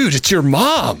 Dude, it's your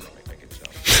mom.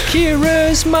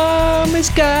 Kira's mom has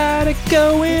got it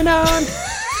going on.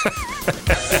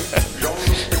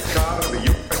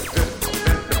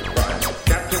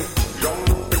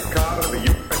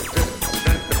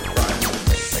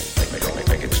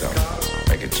 Make it so.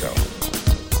 Make it so.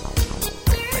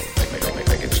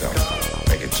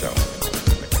 Make it so.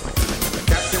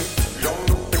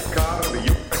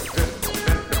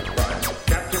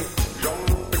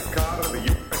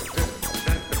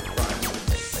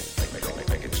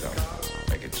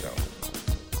 Make it so.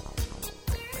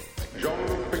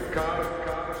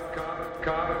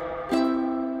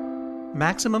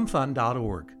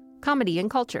 MaximumFun.org. Comedy and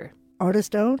culture.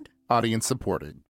 Artist owned. Audience supported.